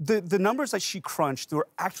 the numbers that she crunched were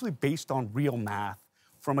actually based on real math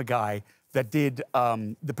from a guy that did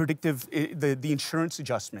the predictive, the insurance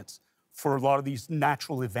adjustments for a lot of these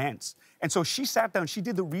natural events. And so she sat down, she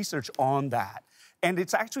did the research on that. And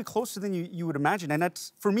it's actually closer than you would imagine. And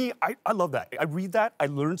that's, for me, I love that. I read that, I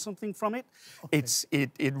learn something from it. Okay.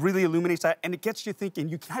 It really illuminates that, and it gets you thinking.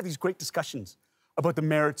 You can have these great discussions about the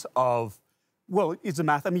merits of, well, it's a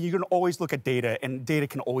math. I mean, you're gonna always look at data, and data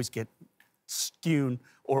can always get skewed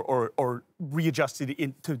or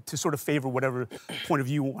readjusted to sort of favor whatever point of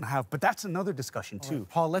view you want to have. But that's another discussion, too. Right,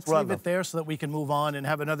 Paul, let's leave it there so that we can move on and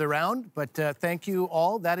have another round. But thank you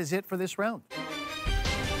all. That is it for this round.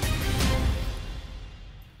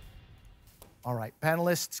 All right,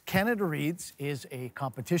 panelists, Canada Reads is a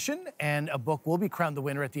competition, and a book will be crowned the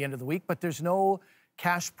winner at the end of the week, but there's no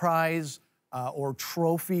cash prize or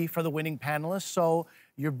trophy for the winning panelists. So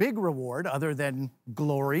your big reward, other than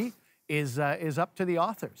glory, is up to the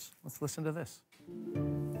authors. Let's listen to this.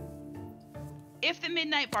 If the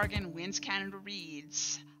Midnight Bargain wins Canada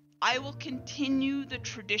Reads, I will continue the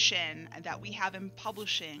tradition that we have in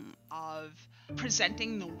publishing of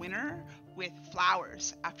presenting the winner with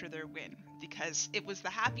flowers after their win, because it was the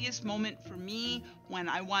happiest moment for me when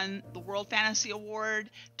I won the World Fantasy Award,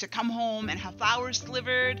 to come home and have flowers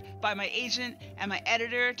delivered by my agent and my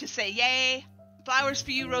editor to say, yay, flowers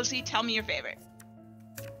for you, Rosie, tell me your favorite.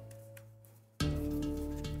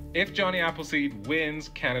 If Johnny Appleseed wins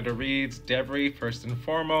Canada Reads, Devery, first and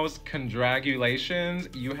foremost, congratulations.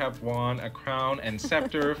 You have won a crown and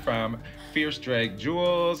scepter from Fierce Drag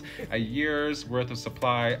Jewels, a year's worth of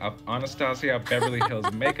supply of Anastasia Beverly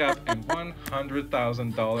Hills makeup, and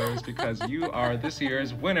 $100,000 because you are this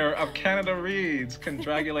year's winner of Canada Reads.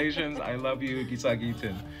 Congratulations. I love you, Gisa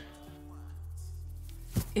Geeton.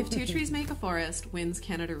 If Two Trees Make a Forest wins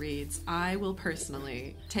Canada Reads, I will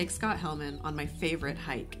personally take Scott Hellman on my favorite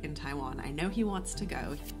hike in Taiwan. I know he wants to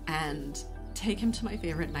go, and take him to my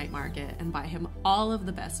favorite night market and buy him all of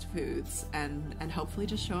the best foods and hopefully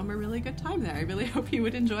just show him a really good time there. I really hope he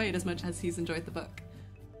would enjoy it as much as he's enjoyed the book.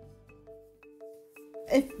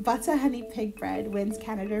 If Butter Honey Pig Bread wins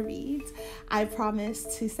Canada Reads, I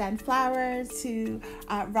promise to send flowers to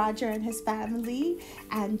Roger and his family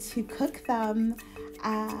and to cook them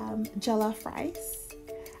jollof rice.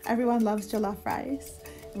 Everyone loves jollof rice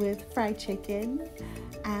with fried chicken,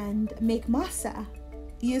 and make masa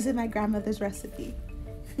using my grandmother's recipe.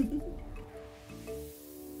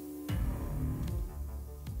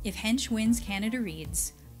 If Hench wins Canada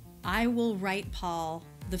Reads, I will write Paul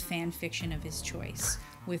the fan fiction of his choice,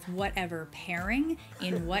 with whatever pairing,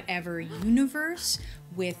 in whatever universe,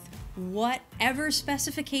 with whatever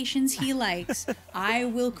specifications he likes. I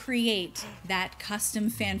will create that custom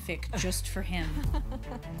fanfic just for him.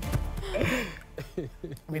 I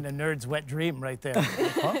mean, a nerd's wet dream right there.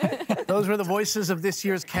 Those were the voices of this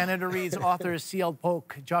year's Canada Reads authors: C.L.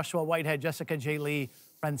 Polk, Joshua Whitehead, Jessica J. Lee,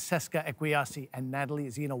 Francesca Equiasi, and Natalie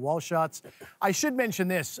Zena Walschautz. I should mention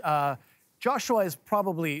this. Joshua is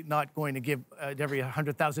probably not going to give Devery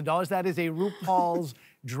 $100,000. That is a RuPaul's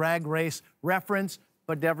Drag Race reference.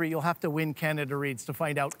 But Devery, you'll have to win Canada Reads to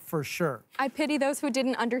find out for sure. I pity those who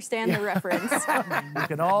didn't understand the reference. You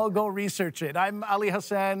can all go research it. I'm Ali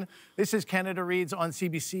Hassan. This is Canada Reads on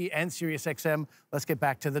CBC and SiriusXM. Let's get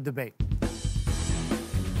back to the debate.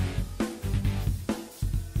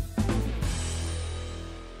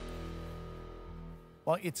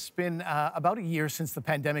 Well, it's been about a year since the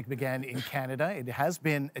pandemic began in Canada. It has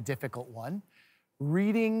been a difficult one.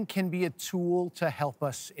 Reading can be a tool to help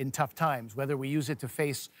us in tough times, whether we use it to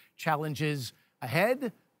face challenges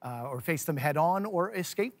ahead or face them head on or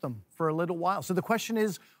escape them for a little while. So the question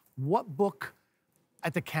is, what book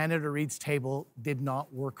at the Canada Reads table did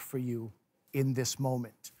not work for you in this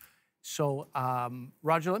moment? So,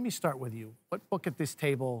 Roger, let me start with you. What book at this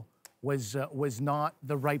table was not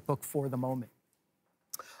the right book for the moment?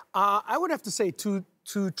 I would have to say Two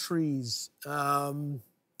Trees.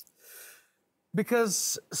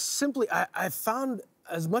 Because simply, I found,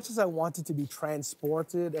 as much as I wanted to be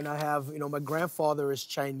transported, and I have, you know, my grandfather is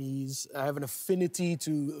Chinese, I have an affinity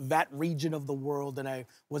to that region of the world, and I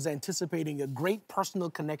was anticipating a great personal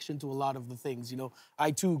connection to a lot of the things. You know,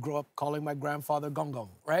 I too grew up calling my grandfather Gong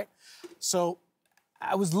Gong, right? So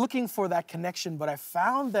I was looking for that connection, but I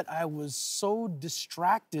found that I was so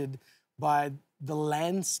distracted by the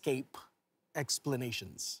landscape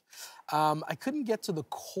explanations. I couldn't get to the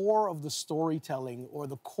core of the storytelling or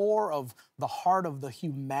the core of the heart of the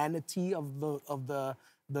humanity of the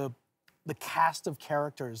cast of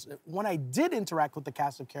characters. When I did interact with the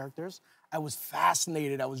cast of characters, I was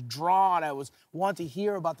fascinated, I was drawn, I was wanting to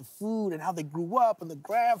hear about the food and how they grew up, and the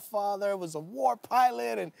grandfather was a war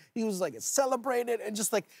pilot and he was like celebrated, and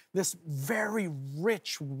just like this very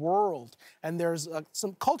rich world. And there's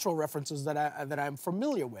some cultural references that I'm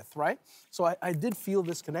familiar with, right? So I did feel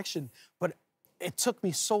this connection, but it took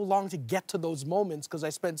me so long to get to those moments because I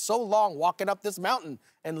spent so long walking up this mountain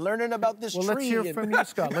and learning about this tree. Well, let's hear from you,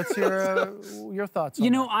 Scott. Let's hear your thoughts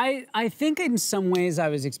on that. I think in some ways I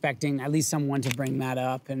was expecting at least someone to bring that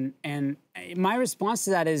up. And my response to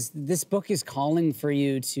that is this book is calling for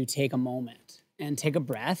you to take a moment and take a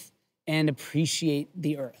breath and appreciate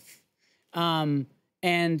the earth. As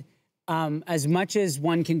much as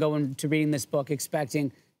one can go into reading this book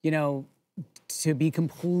expecting, to be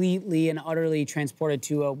completely and utterly transported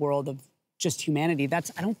to a world of just humanity.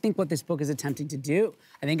 I don't think what this book is attempting to do.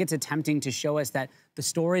 I think it's attempting to show us that the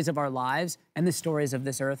stories of our lives and the stories of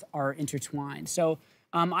this earth are intertwined. So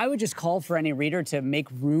I would just call for any reader to make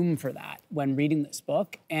room for that when reading this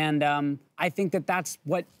book. And I think that that's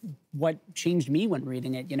what changed me when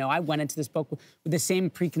reading it. I went into this book with the same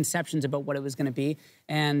preconceptions about what it was going to be.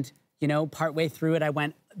 And partway through it, I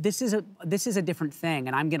went, this is a different thing,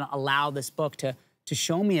 and I'm going to allow this book to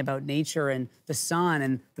show me about nature and the sun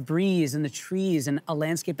and the breeze and the trees and a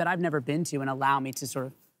landscape that I've never been to, and allow me to sort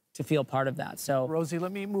of to feel part of that. So, Rosie,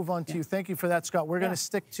 let me move on to you. Thank you for that, Scott. We're going to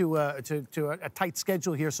stick to a tight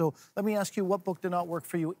schedule here. So let me ask you, what book did not work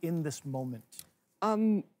for you in this moment?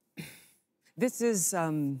 This is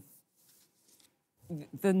the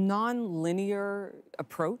non-linear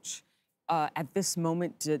approach at this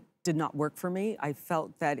moment did not work for me. I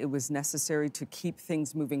felt that it was necessary to keep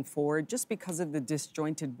things moving forward just because of the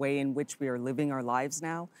disjointed way in which we are living our lives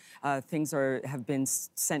now. Things have been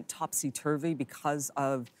sent topsy-turvy because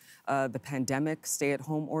of the pandemic,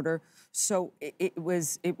 stay-at-home order. So it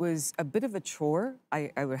was a bit of a chore,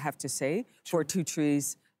 I would have to say, for Two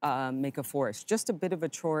Trees Make a Forest. Just a bit of a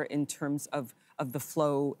chore in terms of the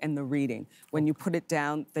flow and the reading. When you put it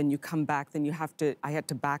down, then you come back, then I had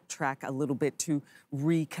to backtrack a little bit to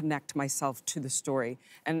reconnect myself to the story.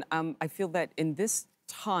 And I feel that in this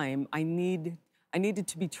time, I needed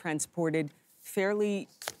to be transported fairly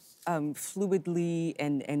fluidly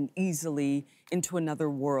and easily into another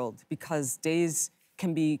world, because days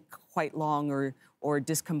can be quite long or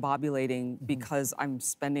discombobulating because I'm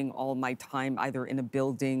spending all my time either in a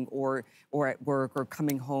building or at work or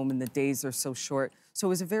coming home, and the days are so short. So it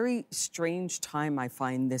was a very strange time, I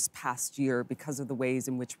find, this past year because of the ways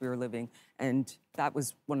in which we were living. And that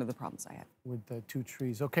was one of the problems I had. With the Two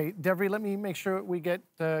Trees. Okay, Devry, let me make sure we get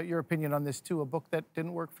your opinion on this too, a book that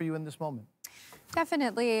didn't work for you in this moment.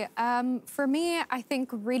 Definitely. For me, I think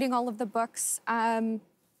reading all of the books,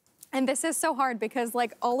 and this is so hard because,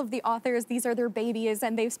 like, all of the authors, these are their babies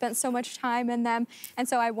and they've spent so much time in them. And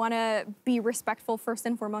so I want to be respectful first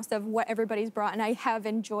and foremost of what everybody's brought. And I have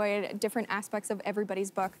enjoyed different aspects of everybody's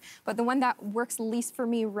book. But the one that works least for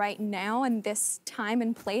me right now in this time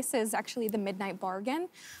and place is actually The Midnight Bargain.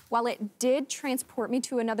 While it did transport me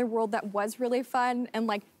to another world that was really fun, and,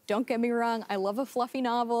 like, don't get me wrong, I love a fluffy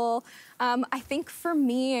novel. I think for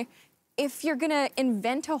me, if you're gonna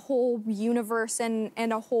invent a whole universe and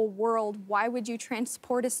a whole world, why would you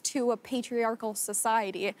transport us to a patriarchal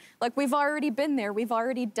society? Like, we've already been there, we've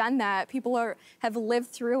already done that. People have lived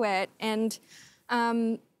through it. And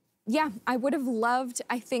yeah, I would have loved,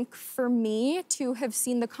 I think, for me, to have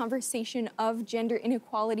seen the conversation of gender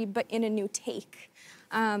inequality, but in a new take.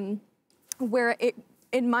 Where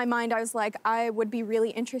in my mind, I was like, I would be really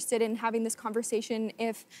interested in having this conversation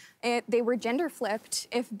if they were gender flipped,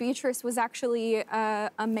 if Beatrice was actually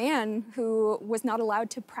a man who was not allowed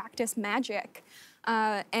to practice magic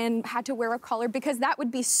and had to wear a collar, because that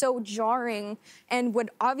would be so jarring and would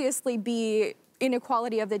obviously be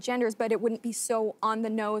inequality of the genders, but it wouldn't be so on the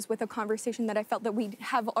nose with a conversation that I felt that we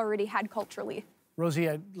have already had culturally. Rosie,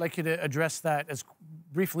 I'd like you to address that as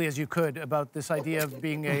briefly as you could about this idea of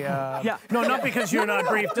being a... No, not because you're not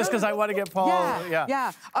brief, just because I want to get Paul...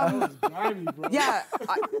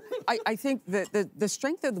 I think that the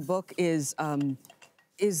strength of the book is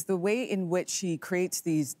the way in which she creates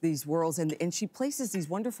these worlds, and she places these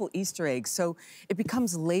wonderful Easter eggs, so it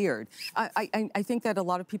becomes layered. I think that a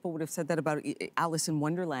lot of people would have said that about Alice in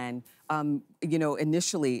Wonderland,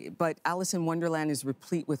 initially, but Alice in Wonderland is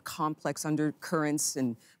replete with complex undercurrents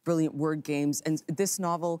and brilliant word games. And this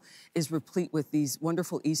novel is replete with these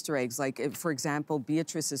wonderful Easter eggs. Like, for example,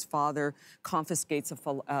 Beatrice's father confiscates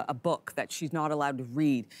a book that she's not allowed to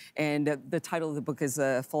read. And the title of the book is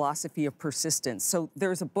A Philosophy of Persistence. So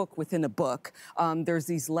there's a book within a book. There's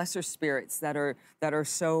these lesser spirits that are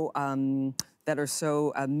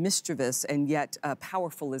so mischievous and yet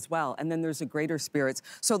powerful as well. And then there's the greater spirits.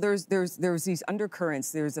 So there's these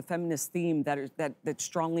undercurrents. There's a feminist theme that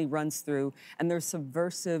strongly runs through, and there's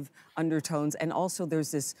subversive undertones. And also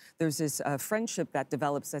there's this friendship that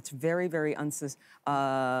develops that's very, very Rosie,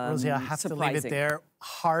 I have to leave it there.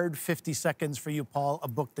 Hard 50 seconds for you, Paul. A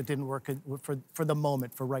book that didn't work for the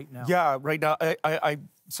moment, for right now. Yeah, right now. I'm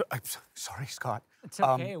sorry, Scott. It's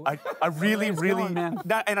okay. I really, man.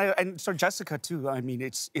 And so Jessica too. I mean,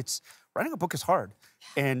 it's writing a book is hard,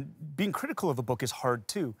 and being critical of a book is hard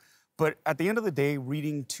too. But at the end of the day,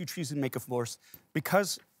 reading Two Trees Make a Forest,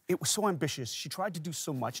 because it was so ambitious, she tried to do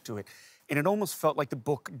so much to it, and it almost felt like the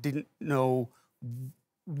book didn't know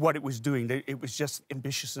what it was doing. It was just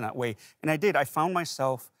ambitious in that way, and I found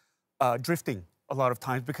myself drifting a lot of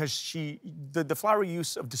times because the flowery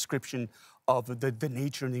use of description of the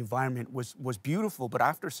nature and the environment was beautiful, but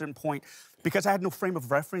after a certain point, because I had no frame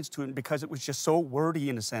of reference to it, and because it was just so wordy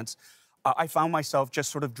in a sense, I found myself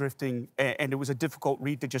just sort of drifting, and it was a difficult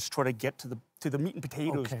read to just try to get to the meat and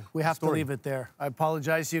potatoes. Okay, we have to leave it there. I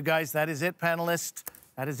apologize to you guys. That is it, panelists.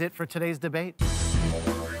 That is it for today's debate.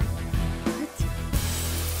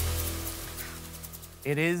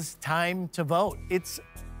 It is time to vote. It's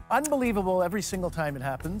unbelievable every single time it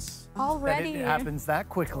happens. Already? That it happens that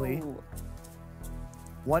quickly. Oh.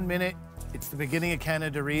 1 minute, it's the beginning of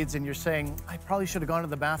Canada Reads, and you're saying, I probably should have gone to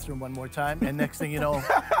the bathroom one more time, and next thing you know,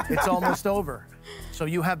 it's almost over. So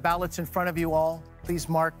you have ballots in front of you all. Please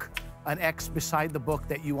mark an X beside the book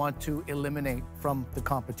that you want to eliminate from the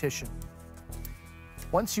competition.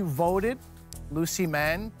 Once you've voted, Lucy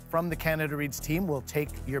Mann from the Canada Reads team will take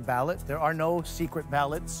your ballot. There are no secret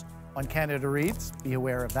ballots on Canada Reads. Be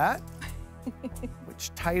aware of that.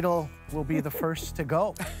 Which title will be the first to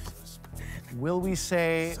go? Will we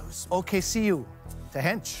say, okay, see you, to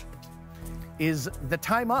Hench? Is the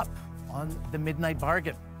time up on The Midnight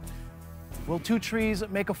Bargain? Will Two Trees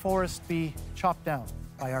Make a Forest be chopped down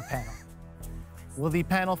by our panel? Will the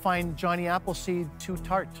panel find Johnny Appleseed too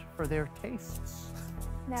tart for their tastes?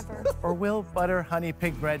 Never. Or will Butter Honey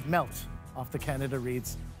Pig Bread melt off the Canada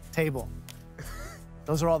Reads table?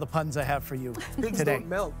 Those are all the puns I have for you Pigs today. don't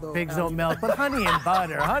melt, though. Pigs don't melt, but honey and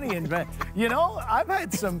butter, honey and bread. You know, I've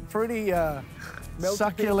had some pretty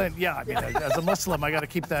succulent. Yeah, I mean, as a Muslim, I got to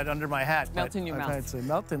keep that under my hat. Melt in your mouth. I've had some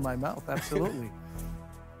melt in my mouth, absolutely.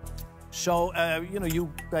 So, you know,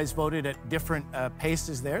 you guys voted at different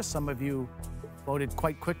paces there. Some of you voted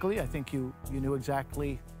quite quickly. I think you knew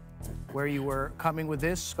exactly where you were coming with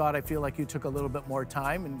this. Scott, I feel like you took a little bit more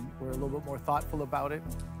time and were a little bit more thoughtful about it.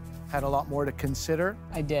 Had a lot more to consider.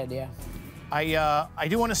 I did, yeah. I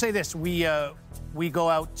do want to say this. We go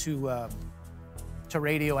out to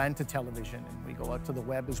radio and to television, and we go out to the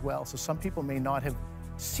web as well. So some people may not have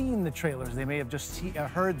seen the trailers. They may have just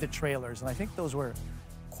heard the trailers, and I think those were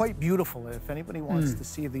quite beautiful. If anybody wants to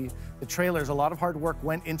see the trailers, a lot of hard work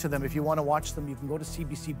went into them. If you want to watch them, you can go to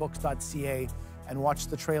cbcbooks.ca and watch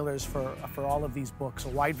the trailers for all of these books. A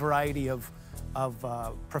wide variety of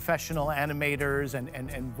professional animators and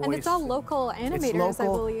voice. And it's all local animators, I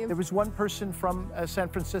believe. There was one person from San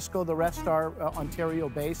Francisco. The rest are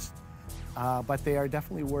Ontario-based, but they are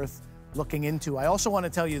definitely worth looking into. I also want to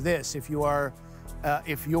tell you this: if your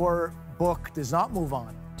book does not move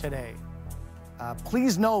on today,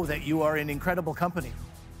 please know that you are in incredible company.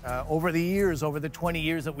 Over the years, over the 20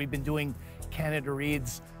 years that we've been doing Canada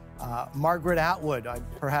Reads, Margaret Atwood,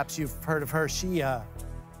 perhaps you've heard of her.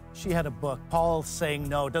 She had a book. Paul saying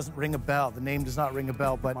no, it doesn't ring a bell. The name does not ring a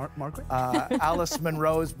bell, but Margaret? Alice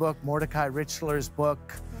Munro's book, Mordecai Richler's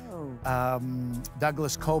book,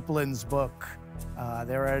 Douglas Copeland's book.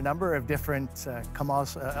 There are a number of different, Kamal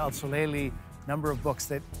El-Soleili, number of books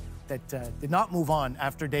that did not move on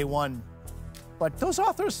after day one. But those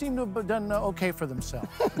authors seem to have done okay for themselves.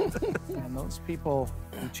 And those people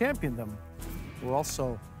who championed them were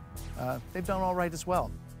also, they've done all right as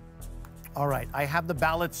well. All right, I have the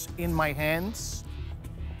ballots in my hands.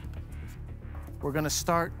 We're gonna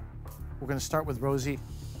start with Rosie.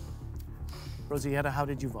 Rosietta, how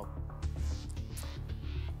did you vote?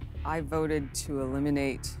 I voted to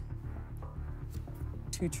eliminate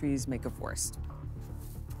Two Trees Make a Forest.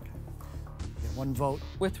 Okay. One vote.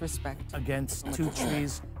 With respect. Against Two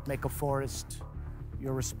Trees Make a Forest.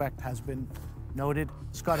 Your respect has been noted.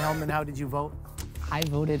 Scott Hellman, how did you vote? I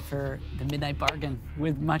voted for The Midnight Bargain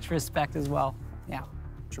with much respect as well. Yeah.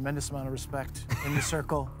 Tremendous amount of respect in the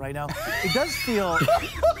circle right now. It does feel,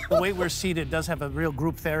 the way we're seated does have a real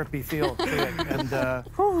group therapy feel to it. And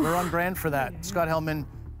we're on brand for that. Scott Hellman,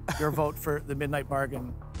 your vote for the Midnight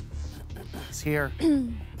Bargain is here.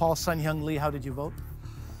 Paul Sun-Hyung Lee, how did you vote?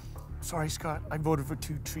 Sorry, Scott. I voted for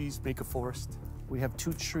Two Trees Make a Forest. We have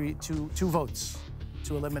two votes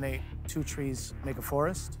to eliminate Two Trees Make a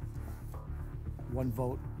Forest. One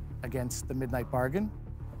vote against the Midnight Bargain.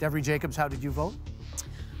 Devery Jacobs, how did you vote?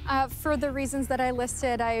 For the reasons that I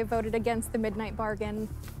listed, I voted against the Midnight Bargain.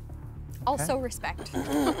 Also respect.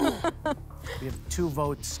 We have 2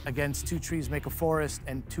 votes against Two Trees Make a Forest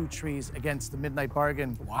and 2 trees against the Midnight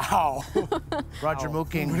Bargain. Wow. Roger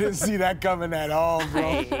Mooking. We didn't see that coming at all,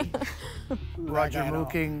 bro. Roger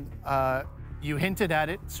Mooking, you hinted at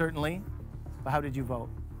it, certainly, but how did you vote?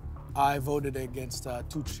 I voted against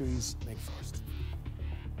Two Trees Make a Forest.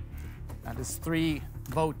 That is 3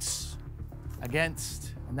 votes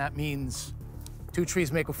against, and that means Two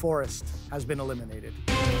Trees Make a Forest has been eliminated.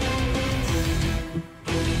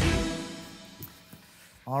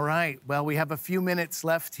 All right, well, we have a few minutes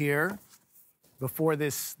left here before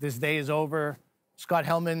this day is over. Scott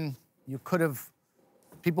Hellman, you could have,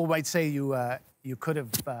 people might say you could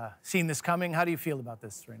have seen this coming. How do you feel about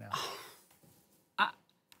this right now?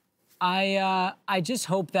 I just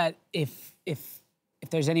hope that if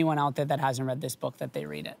there's anyone out there that hasn't read this book, that they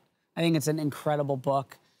read it. I think it's an incredible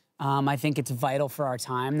book. I think it's vital for our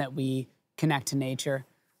time that we connect to nature.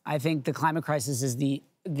 I think the climate crisis is the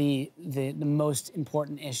most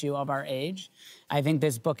important issue of our age. I think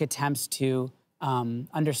this book attempts to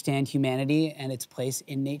understand humanity and its place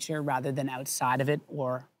in nature rather than outside of it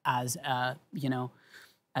or as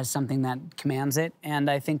as something that commands it. And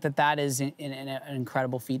I think that is an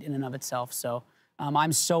incredible feat in and of itself. So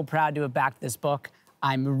I'm so proud to have backed this book.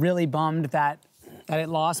 I'm really bummed that it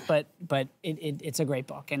lost, but it's a great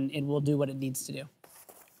book and it will do what it needs to do.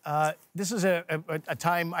 This is a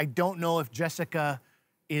time, I don't know if Jessica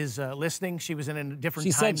is listening. She was in a different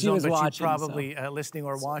time zone, but she's probably listening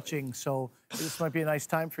or watching. So this might be a nice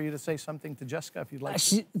time for you to say something to Jessica if you'd like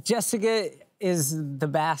to. Jessica is the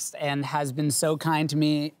best and has been so kind to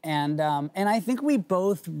me. And I think we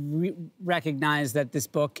both recognize that this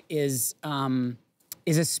book is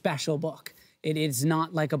a special book. It is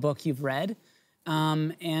not like a book you've read.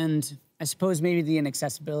 And I suppose maybe the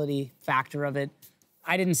inaccessibility factor of it,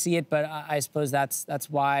 I didn't see it, but I suppose that's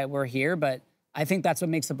why we're here. But I think that's what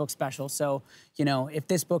makes the book special. So, if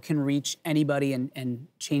this book can reach anybody and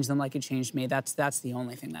change them like it changed me, that's the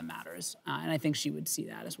only thing that matters. And I think she would see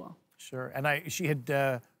that as well. Sure. And she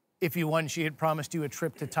had, if you won, she had promised you a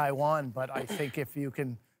trip to Taiwan. But I think if you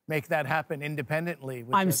can make that happen independently.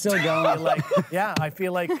 I'm still going. Yeah, I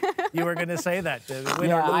feel like you were going to say that.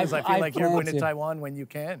 Win or lose, I feel like you're going to Taiwan when you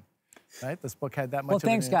can. Right? This book had that much. Well,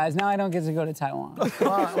 thanks, guys. Now I don't get to go to Taiwan.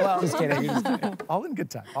 Well, just kidding. All in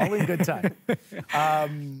good time. All in good time.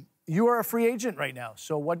 You are a free agent right now.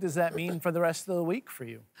 So what does that mean for the rest of the week for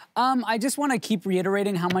you? I just want to keep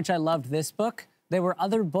reiterating how much I loved this book. There were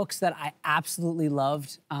other books that I absolutely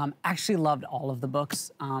loved. Actually loved all of the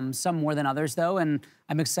books. Some more than others, though. And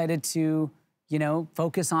I'm excited to,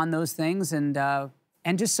 focus on those things and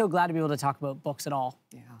just so glad to be able to talk about books at all.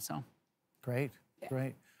 Yeah. So. Great. Yeah.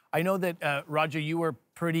 Great. I know that, Roger, you were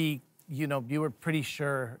pretty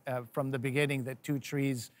sure from the beginning that Two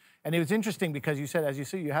Trees, and it was interesting because you said, as you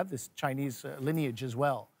say, you have this Chinese lineage as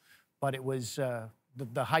well, but it was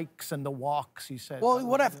the hikes and the walks, you said.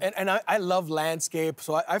 Well, I love landscape,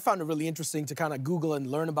 so I found it really interesting to kind of Google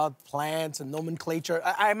and learn about plants and nomenclature.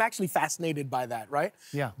 I'm actually fascinated by that, right?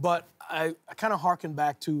 Yeah. But I kind of harken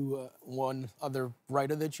back to one other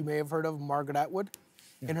writer that you may have heard of, Margaret Atwood.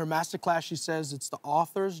 In her masterclass, she says it's the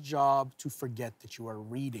author's job to forget that you are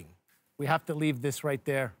reading. We have to leave this right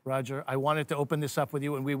there, Roger. I wanted to open this up with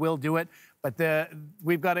you, and we will do it, but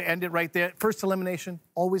we've got to end it right there. First elimination,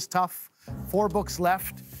 always tough. 4 books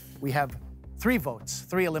left. We have 3 votes,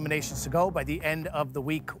 3 eliminations to go. By the end of the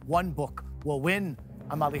week, 1 book will win.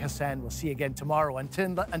 I'm Ali Hassan. We'll see you again tomorrow.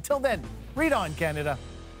 Until then, read on, Canada.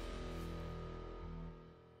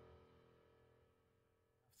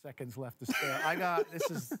 Seconds left to spare. This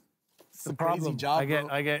is the problem. Crazy job,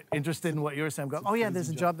 I get interested in what you're saying. Oh yeah, there's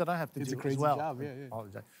a job that I have to do as well. It's a crazy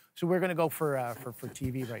job, yeah. So we're gonna go for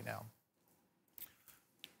TV right now.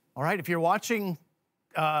 All right, if you're watching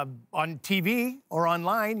on TV or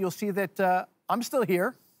online, you'll see that I'm still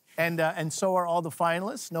here, and so are all the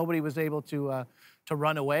finalists. Nobody was able to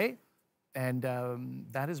run away, and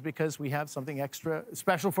that is because we have something extra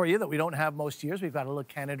special for you that we don't have most years. We've got a little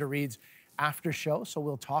Canada Reads after show, so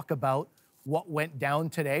we'll talk about what went down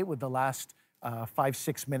today with the last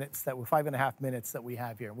 5-6 minutes, 5.5 minutes that we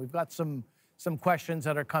have here. We've got some questions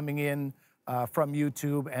that are coming in from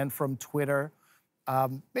YouTube and from Twitter.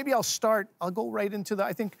 Maybe I'll go right into the,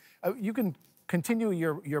 I think you can continue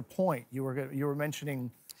your point. You were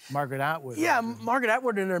mentioning Margaret Atwood. Yeah, Margaret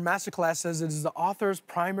Atwood in her masterclass says it is the author's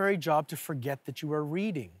primary job to forget that you are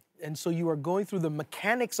reading. And so you are going through the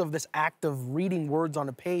mechanics of this act of reading words on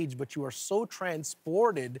a page, but you are so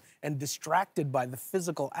transported and distracted by the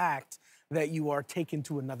physical act that you are taken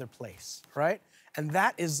to another place, right? And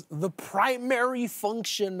that is the primary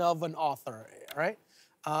function of an author, right?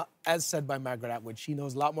 As said by Margaret Atwood, she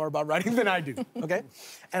knows a lot more about writing than I do, okay?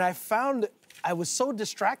 And I found I was so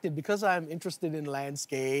distracted because I'm interested in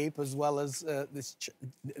landscape as well as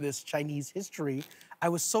this Chinese history. I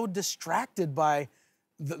was so distracted by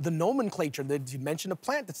the nomenclature that you mentioned a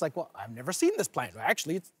plant. It's like, well, I've never seen this plant.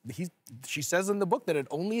 Actually, she says in the book that it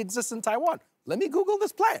only exists in Taiwan. Let me Google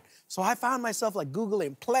this plant. So I found myself like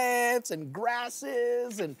Googling plants and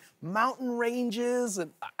grasses and mountain ranges,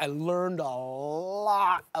 and I learned a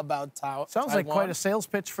lot about Taiwan. Sounds like quite a sales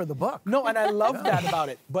pitch for the book. No, and I love that about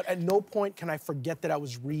it. But at no point can I forget that I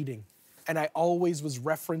was reading. And I always was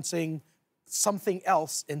referencing something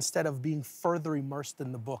else instead of being further immersed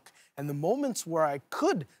in the book. And the moments where I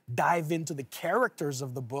could dive into the characters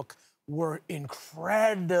of the book were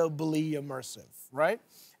incredibly immersive, right?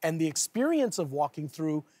 And the experience of walking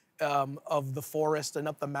through of the forest and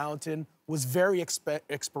up the mountain was very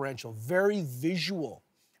experiential, very visual.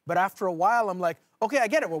 But after a while, I'm like, okay, I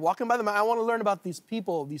get it. We're walking by the mountain. I want to learn about these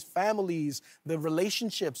people, these families, the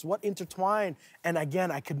relationships, what intertwine. And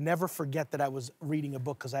again, I could never forget that I was reading a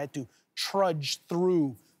book because I had to trudge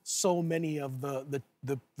through so many of the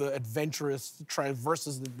adventurous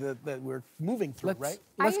traverses that we're moving through, right?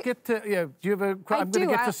 Let's get to, do you have I'm going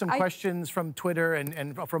to get to some questions from Twitter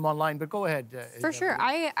and from online, but go ahead. For sure.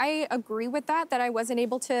 I agree with that I wasn't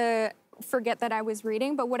able to forget that I was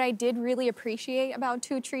reading, but what I did really appreciate about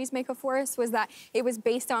Two Trees Make a Forest was that it was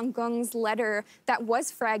based on Gung's letter that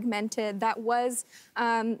was fragmented, that was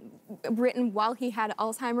written while he had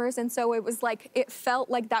Alzheimer's, and so it was like, it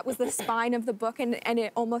felt like that was the spine of the book, and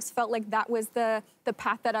it almost felt like that was the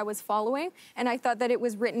path that I was following, and I thought that it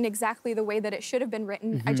was written exactly the way that it should have been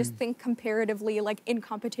written. Mm-hmm. I just think comparatively, like in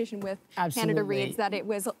competition with Canada Reads, that it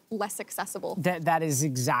was less accessible. That is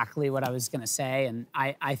exactly what I was going to say, and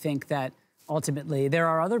I think that ultimately there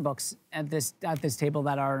are other books at this table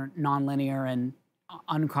that are nonlinear and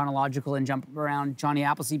unchronological and jump around. Johnny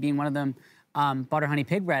Appleseed being one of them, Butter Honey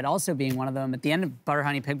Pig Bread also being one of them. At the end of Butter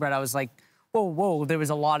Honey Pig Bread, I was like, whoa, there was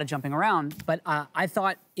a lot of jumping around. But I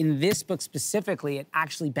thought in this book specifically, it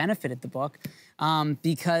actually benefited the book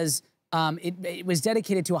because it was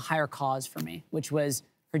dedicated to a higher cause for me, which was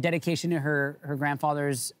her dedication to her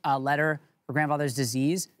grandfather's letter, her grandfather's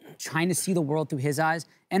disease, trying to see the world through his eyes,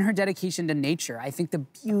 and her dedication to nature. I think the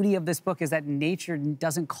beauty of this book is that nature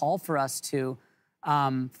doesn't call for us to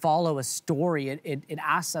follow a story. It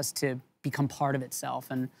asks us to become part of itself.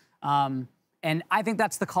 And I think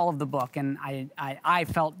that's the call of the book. And I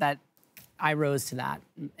felt that I rose to that.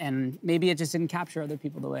 And maybe it just didn't capture other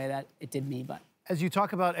people the way that it did me, but. As you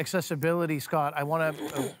talk about accessibility, Scott, I want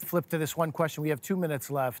to flip to this one question. We have 2 minutes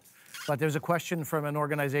left, but there's a question from an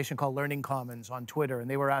organization called Learning Commons on Twitter, and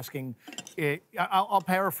they were asking, I'll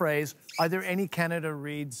paraphrase, are there any Canada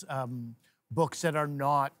Reads books that are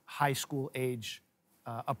not high school age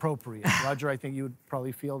appropriate? Roger, I think you would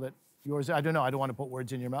probably feel that yours, I don't know, I don't want to put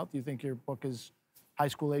words in your mouth. Do you think your book is high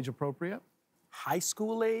school age appropriate? High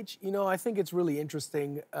school age? You know, I think it's really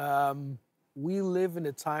interesting. We live in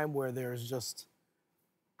a time where there's just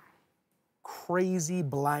crazy,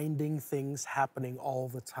 blinding things happening all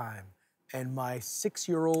the time. And my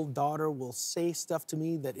 6-year-old daughter will say stuff to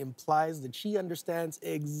me that implies that she understands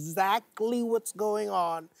exactly what's going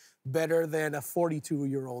on better than a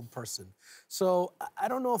 42-year-old person. So I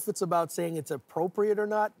don't know if it's about saying it's appropriate or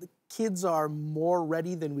not. The kids are more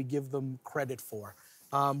ready than we give them credit for.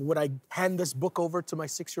 Would I hand this book over to my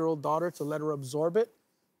 6-year-old daughter to let her absorb it?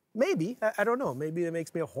 Maybe. I don't know. Maybe it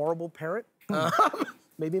makes me a horrible parent.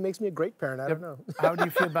 Maybe it makes me a great parent. I don't know. How do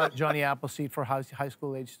you feel about Johnny Appleseed for high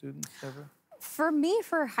school age students, Deborah? For me,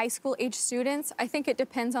 for high school age students, I think it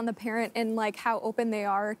depends on the parent and like how open they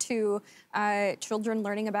are to children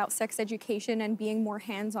learning about sex education and being more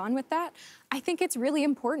hands-on with that. I think it's really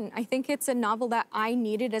important. I think it's a novel that I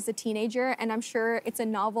needed as a teenager, and I'm sure it's a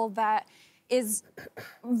novel that is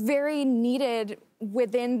very needed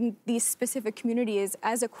within these specific communities.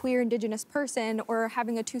 As a queer Indigenous person or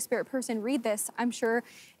having a Two-Spirit person read this, I'm sure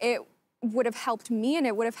it would have helped me and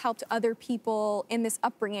it would have helped other people in this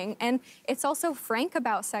upbringing. And it's also frank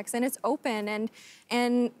about sex and it's open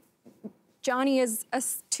and Johnny is a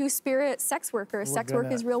two-spirit sex worker. Sex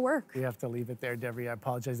work is real work. We have to leave it there, Debbie. I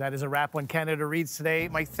apologize. That is a wrap on Canada Reads today.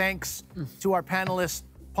 My thanks to our panelists,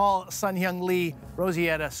 Paul Sun-Hyung Lee,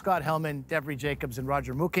 Rosietta, Scott Hellman, Devery Jacobs, and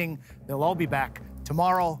Roger Mooking. They'll all be back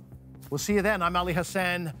tomorrow. We'll see you then. I'm Ali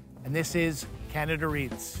Hassan, and this is Canada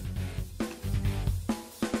Reads.